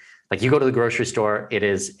like you go to the grocery store, it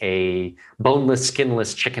is a boneless,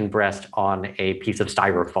 skinless chicken breast on a piece of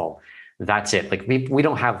styrofoam. That's it. Like we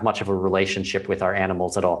don't have much of a relationship with our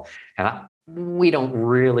animals at all. And we don't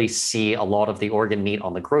really see a lot of the organ meat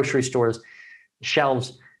on the grocery stores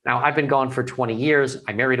shelves. Now, I've been gone for 20 years.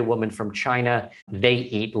 I married a woman from China. They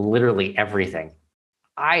eat literally everything.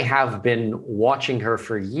 I have been watching her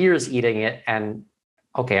for years eating it, and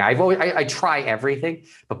okay, I try everything,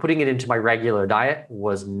 but putting it into my regular diet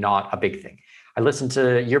was not a big thing. I listened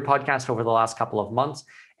to your podcast over the last couple of months,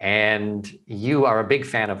 and you are a big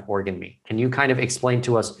fan of organ meat. Can you kind of explain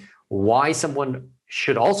to us why someone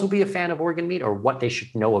should also be a fan of organ meat, or what they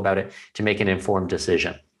should know about it to make an informed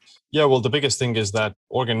decision? Yeah, well, the biggest thing is that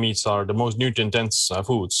organ meats are the most nutrient-dense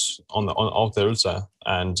foods out there,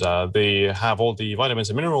 and they have all the vitamins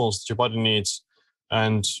and minerals that your body needs.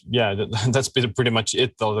 And yeah, that's pretty much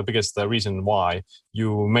it, though. The biggest reason why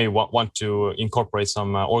you may want to incorporate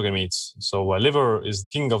some organ meats. So liver is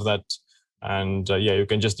king of that, and yeah, you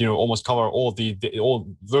can just almost cover all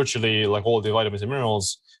virtually like all the vitamins and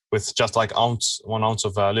minerals with just like 1 ounce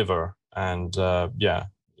of liver, and yeah.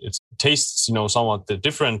 It tastes, somewhat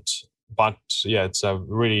different, but yeah, it's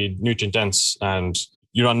really nutrient dense, and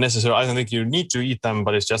you don't necessarily. I don't think you need to eat them,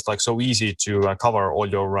 but it's just like so easy to cover all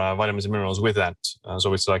your vitamins and minerals with that.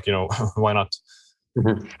 So it's like why not?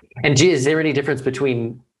 Mm-hmm. And is there any difference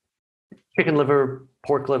between chicken liver,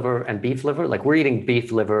 pork liver, and beef liver? Like we're eating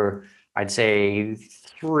beef liver, I'd say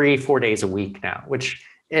 3-4 days a week now, which.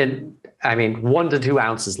 I mean, 1 to 2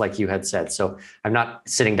 ounces, like you had said. So I'm not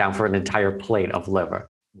sitting down for an entire plate of liver.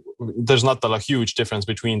 There's not a huge difference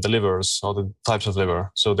between the livers or the types of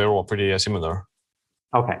liver, so they're all pretty similar.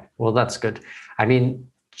 Okay, well, that's good. I mean,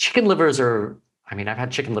 chicken livers are, I've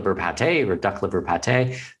had chicken liver pate or duck liver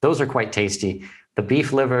pate. Those are quite tasty. The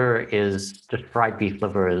beef liver just fried beef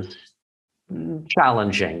liver is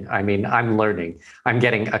challenging. I mean, I'm learning. I'm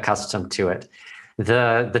getting accustomed to it.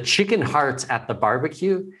 The chicken hearts at the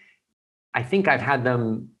barbecue, I think I've had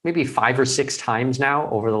them maybe 5 or 6 times now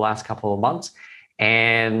over the last couple of months.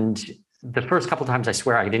 And the first couple of times, I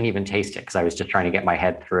swear I didn't even taste it because I was just trying to get my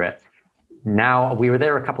head through it. now we were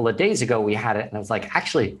there a couple of days ago. We had it, and I was like,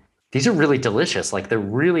 actually, these are really delicious. Like they're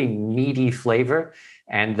really meaty flavor,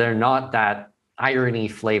 and they're not that irony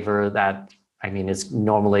flavor that I mean is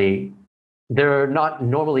normally. They're not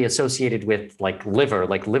normally associated with like liver.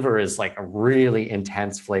 Like liver is like a really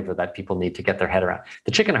intense flavor that people need to get their head around.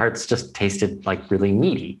 The chicken hearts just tasted like really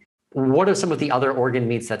meaty. What are some of the other organ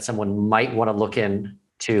meats that someone might want to look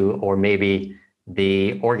into, or maybe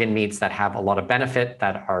the organ meats that have a lot of benefit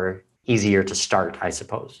that are easier to start, I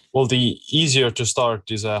suppose? Well, the easier to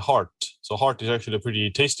start is a heart. So heart is actually pretty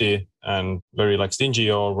tasty and very like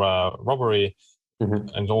stingy or rubbery,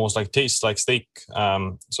 and almost like tastes like steak.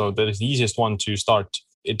 So that is the easiest one to start.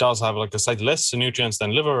 It does have like a slightly less nutrients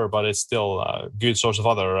than liver, but it's still a good source of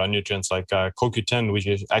other nutrients like CoQ10, which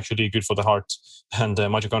is actually good for the heart, and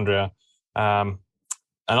mitochondria.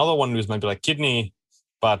 Another one is maybe like kidney,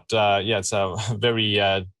 but yeah, it's a very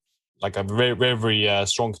like a very, very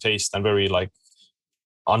strong taste and very like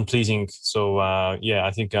unpleasing. So yeah,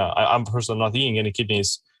 I think I'm personally not eating any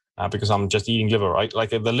kidneys because I'm just eating liver. Right?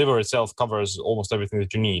 Like the liver itself covers almost everything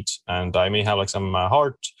that you need, and I may have like some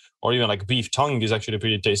heart or even like beef tongue is actually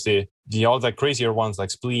pretty tasty. The other crazier ones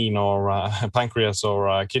like spleen or pancreas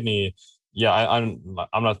or kidney, yeah, I'm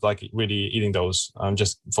not like really eating those. I'm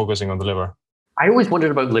just focusing on the liver. I always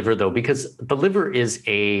wondered about liver though, because the liver is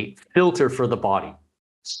a filter for the body.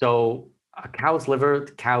 So a cow's liver,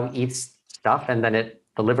 the cow eats stuff, and then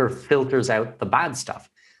the liver filters out the bad stuff.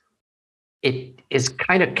 It is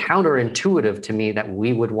kind of counterintuitive to me that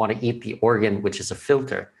we would want to eat the organ, which is a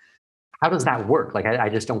filter. How does that work? Like, I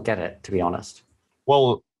just don't get it, to be honest.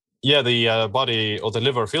 Well, yeah, the body or the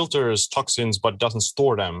liver filters toxins, but doesn't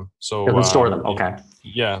store them. So doesn't store them. Okay.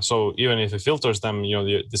 Yeah. So even if it filters them,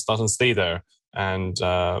 this doesn't stay there. And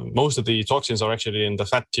most of the toxins are actually in the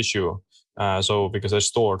fat tissue. So because they're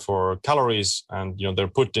stored for calories, and they're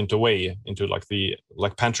put into like the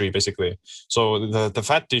pantry basically. So the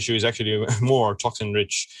fat tissue is actually more toxin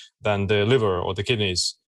rich than the liver or the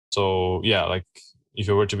kidneys. So yeah, like if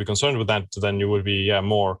you were to be concerned with that, then you would be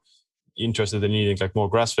more interested in eating like more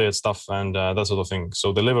grass-fed stuff and that sort of thing.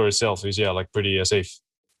 So the liver itself is like pretty safe.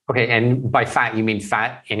 Okay, and by fat you mean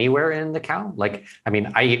fat anywhere in the cow? Like, I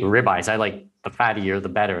mean, I eat ribeyes. I like the fattier the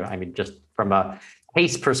better. I mean, just from a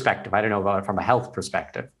taste perspective. I don't know about it from a health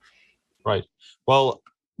perspective. Right. Well,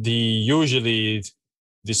 usually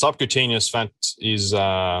the subcutaneous fat is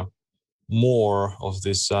more of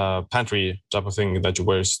this pantry type of thing that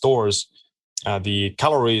where it stores the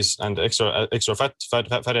calories and extra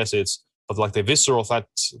fatty acids, but like the visceral fat,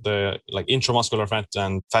 the like intramuscular fat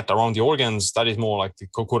and fat around the organs, that is more like the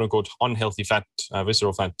quote unquote unhealthy fat,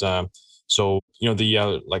 visceral fat. So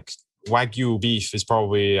the like Wagyu beef is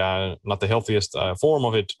probably not the healthiest form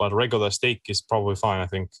of it, but regular steak is probably fine, I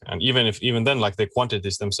think. And even then, like the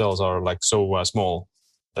quantities themselves are like so small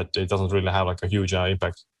that it doesn't really have like a huge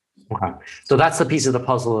impact. Okay. So that's the piece of the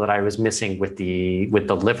puzzle that I was missing with the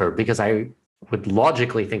liver, because I would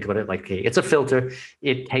logically think about it like, okay, it's a filter.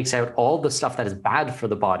 It takes out all the stuff that is bad for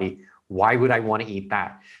the body. Why would I want to eat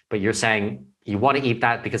that? But you're saying you want to eat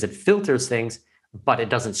that because it filters things, but it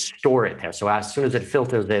doesn't store it there. So as soon as it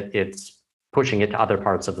filters it, it's pushing it to other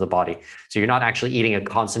parts of the body. So you're not actually eating a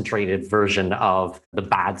concentrated version of the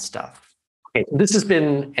bad stuff. Okay, this has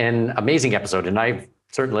been an amazing episode, and I've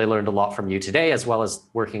certainly learned a lot from you today, as well as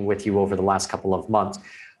working with you over the last couple of months.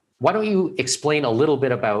 Why don't you explain a little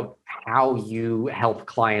bit about how you help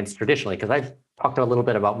clients traditionally? Because I've talked a little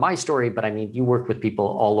bit about my story, but I mean, you work with people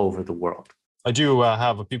all over the world. I do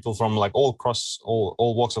have people from like all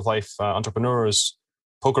walks of life, entrepreneurs,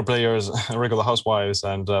 poker players, regular housewives,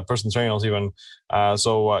 and personal trainers even.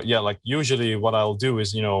 Yeah, like usually what I'll do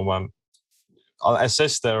is, I'll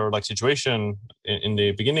assess their like situation in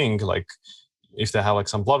the beginning, like if they have like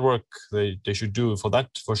some blood work, they should do for that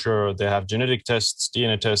for sure. They have genetic tests,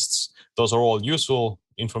 DNA tests. Those are all useful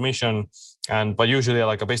information. But usually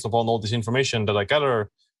like based upon all this information that I gather,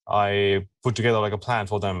 I put together like a plan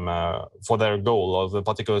for them for their goal of the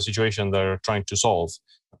particular situation they're trying to solve,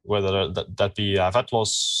 whether that be fat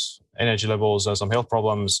loss, energy levels, some health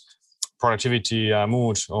problems, productivity,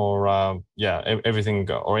 mood, or everything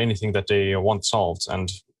or anything that they want solved. And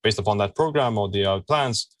based upon that program or the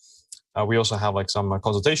plans, we also have like some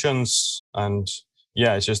consultations, and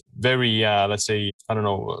yeah, it's just very, let's say, I don't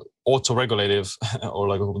know, auto-regulative or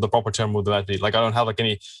like the proper term would that be. Like I don't have like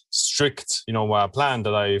any strict, plan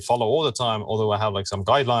that I follow all the time, although I have like some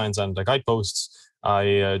guidelines and guideposts.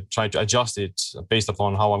 I try to adjust it based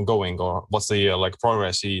upon how I'm going or what's the like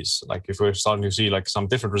progress is. Like if we're starting to see like some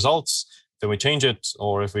different results, then we change it.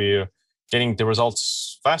 Or if we getting the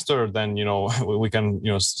results faster, then we can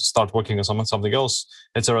start working on something else,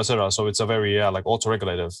 etc., etc. So it's a very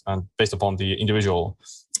auto-regulative and based upon the individual,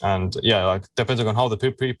 and depending on how the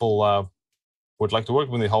people would like to work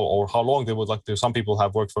with me, how long they would like to. Some people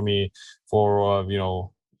have worked for me for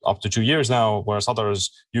up to 2 years now, whereas others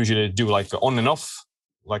usually do like on and off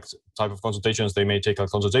type of consultations. They may take a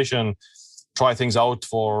consultation, try things out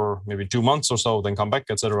for maybe 2 months or so, then come back,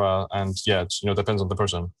 etc. And it depends on the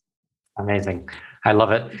person. Amazing. I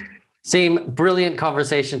love it. Siim, brilliant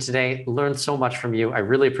conversation today. Learned so much from you. I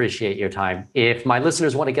really appreciate your time. If my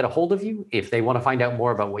listeners want to get a hold of you, if they want to find out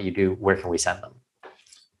more about what you do, where can we send them?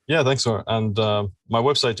 Yeah, thanks, sir. And my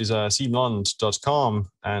website is siimlund.com,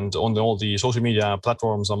 and on all the social media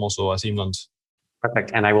platforms, I'm also Siim Lund.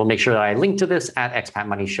 Perfect. And I will make sure that I link to this at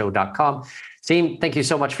expatmoneyshow.com. Siim, thank you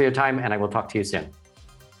so much for your time, and I will talk to you soon.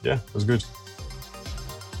 Yeah, it was good.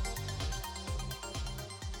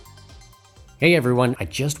 Hey everyone, I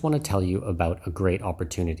just want to tell you about a great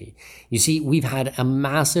opportunity. You see, we've had a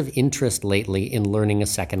massive interest lately in learning a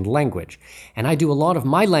second language, and I do a lot of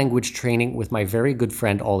my language training with my very good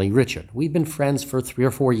friend Ollie Richard. We've been friends for 3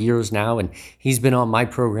 or 4 years now, and he's been on my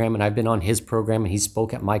program and I've been on his program, and he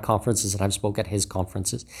spoke at my conferences and I've spoke at his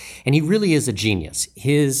conferences, and he really is a genius.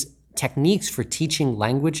 His techniques for teaching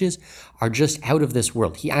languages are just out of this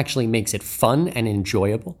world. He actually makes it fun and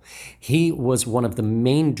enjoyable. He was one of the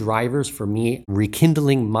main drivers for me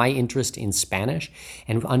rekindling my interest in Spanish.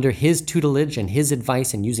 And under his tutelage and his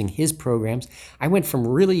advice and using his programs, I went from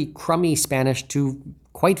really crummy Spanish to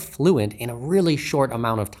quite fluent in a really short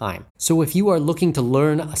amount of time. So if you are looking to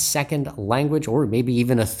learn a second language or maybe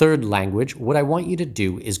even a third language, what I want you to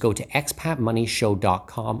do is go to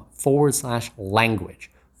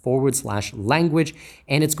expatmoneyshow.com/language,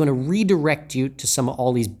 and it's going to redirect you to some of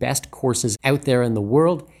all these best courses out there in the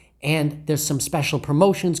world. And there's some special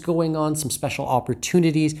promotions going on, some special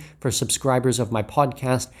opportunities for subscribers of my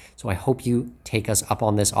podcast. So I hope you take us up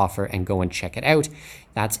on this offer and go and check it out.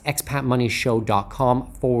 That's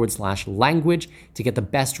expatmoneyshow.com/language to get the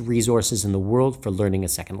best resources in the world for learning a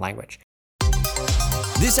second language.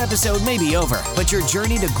 This episode may be over, but your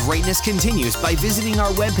journey to greatness continues by visiting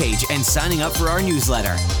our webpage and signing up for our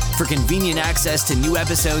newsletter. For convenient access to new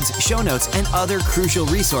episodes, show notes, and other crucial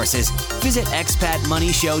resources, visit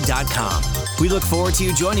expatmoneyshow.com. We look forward to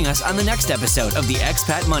you joining us on the next episode of the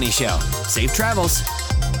Expat Money Show. Safe travels.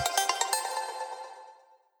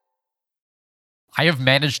 I have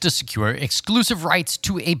managed to secure exclusive rights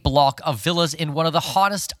to a block of villas in one of the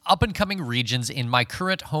hottest up-and-coming regions in my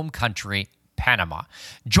current home country, Panama.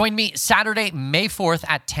 Join me Saturday, May 4th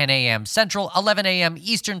at 10 a.m. Central, 11 a.m.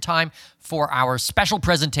 Eastern Time for our special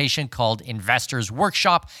presentation called Investors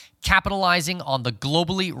Workshop, capitalizing on the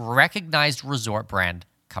globally recognized resort brand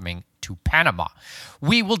coming to Panama.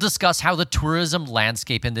 We will discuss how the tourism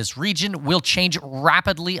landscape in this region will change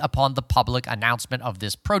rapidly upon the public announcement of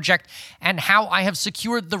this project, and how I have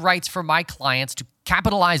secured the rights for my clients to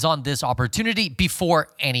capitalize on this opportunity before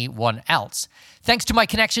anyone else. Thanks to my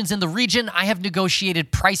connections in the region, I have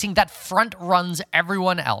negotiated pricing that front runs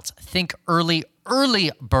everyone else. Think early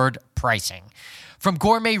bird pricing. From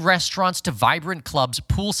gourmet restaurants to vibrant clubs,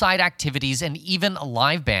 poolside activities, and even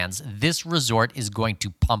live bands, this resort is going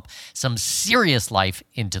to pump some serious life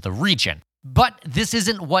into the region. But this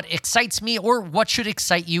isn't what excites me or what should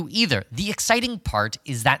excite you either. The exciting part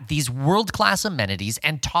is that these world-class amenities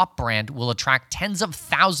and top brand will attract tens of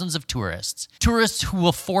thousands of tourists. Tourists who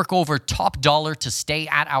will fork over top dollar to stay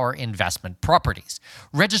at our investment properties.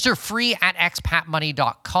 Register free at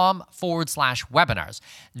expatmoney.com/webinars.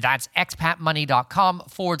 That's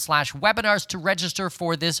expatmoney.com/webinars to register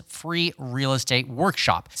for this free real estate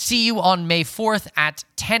workshop. See you on May 4th at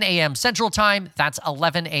 10 a.m. Central Time. That's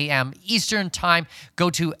 11 a.m. Eastern Time. Go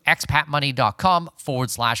to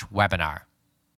expatmoney.com/webinar.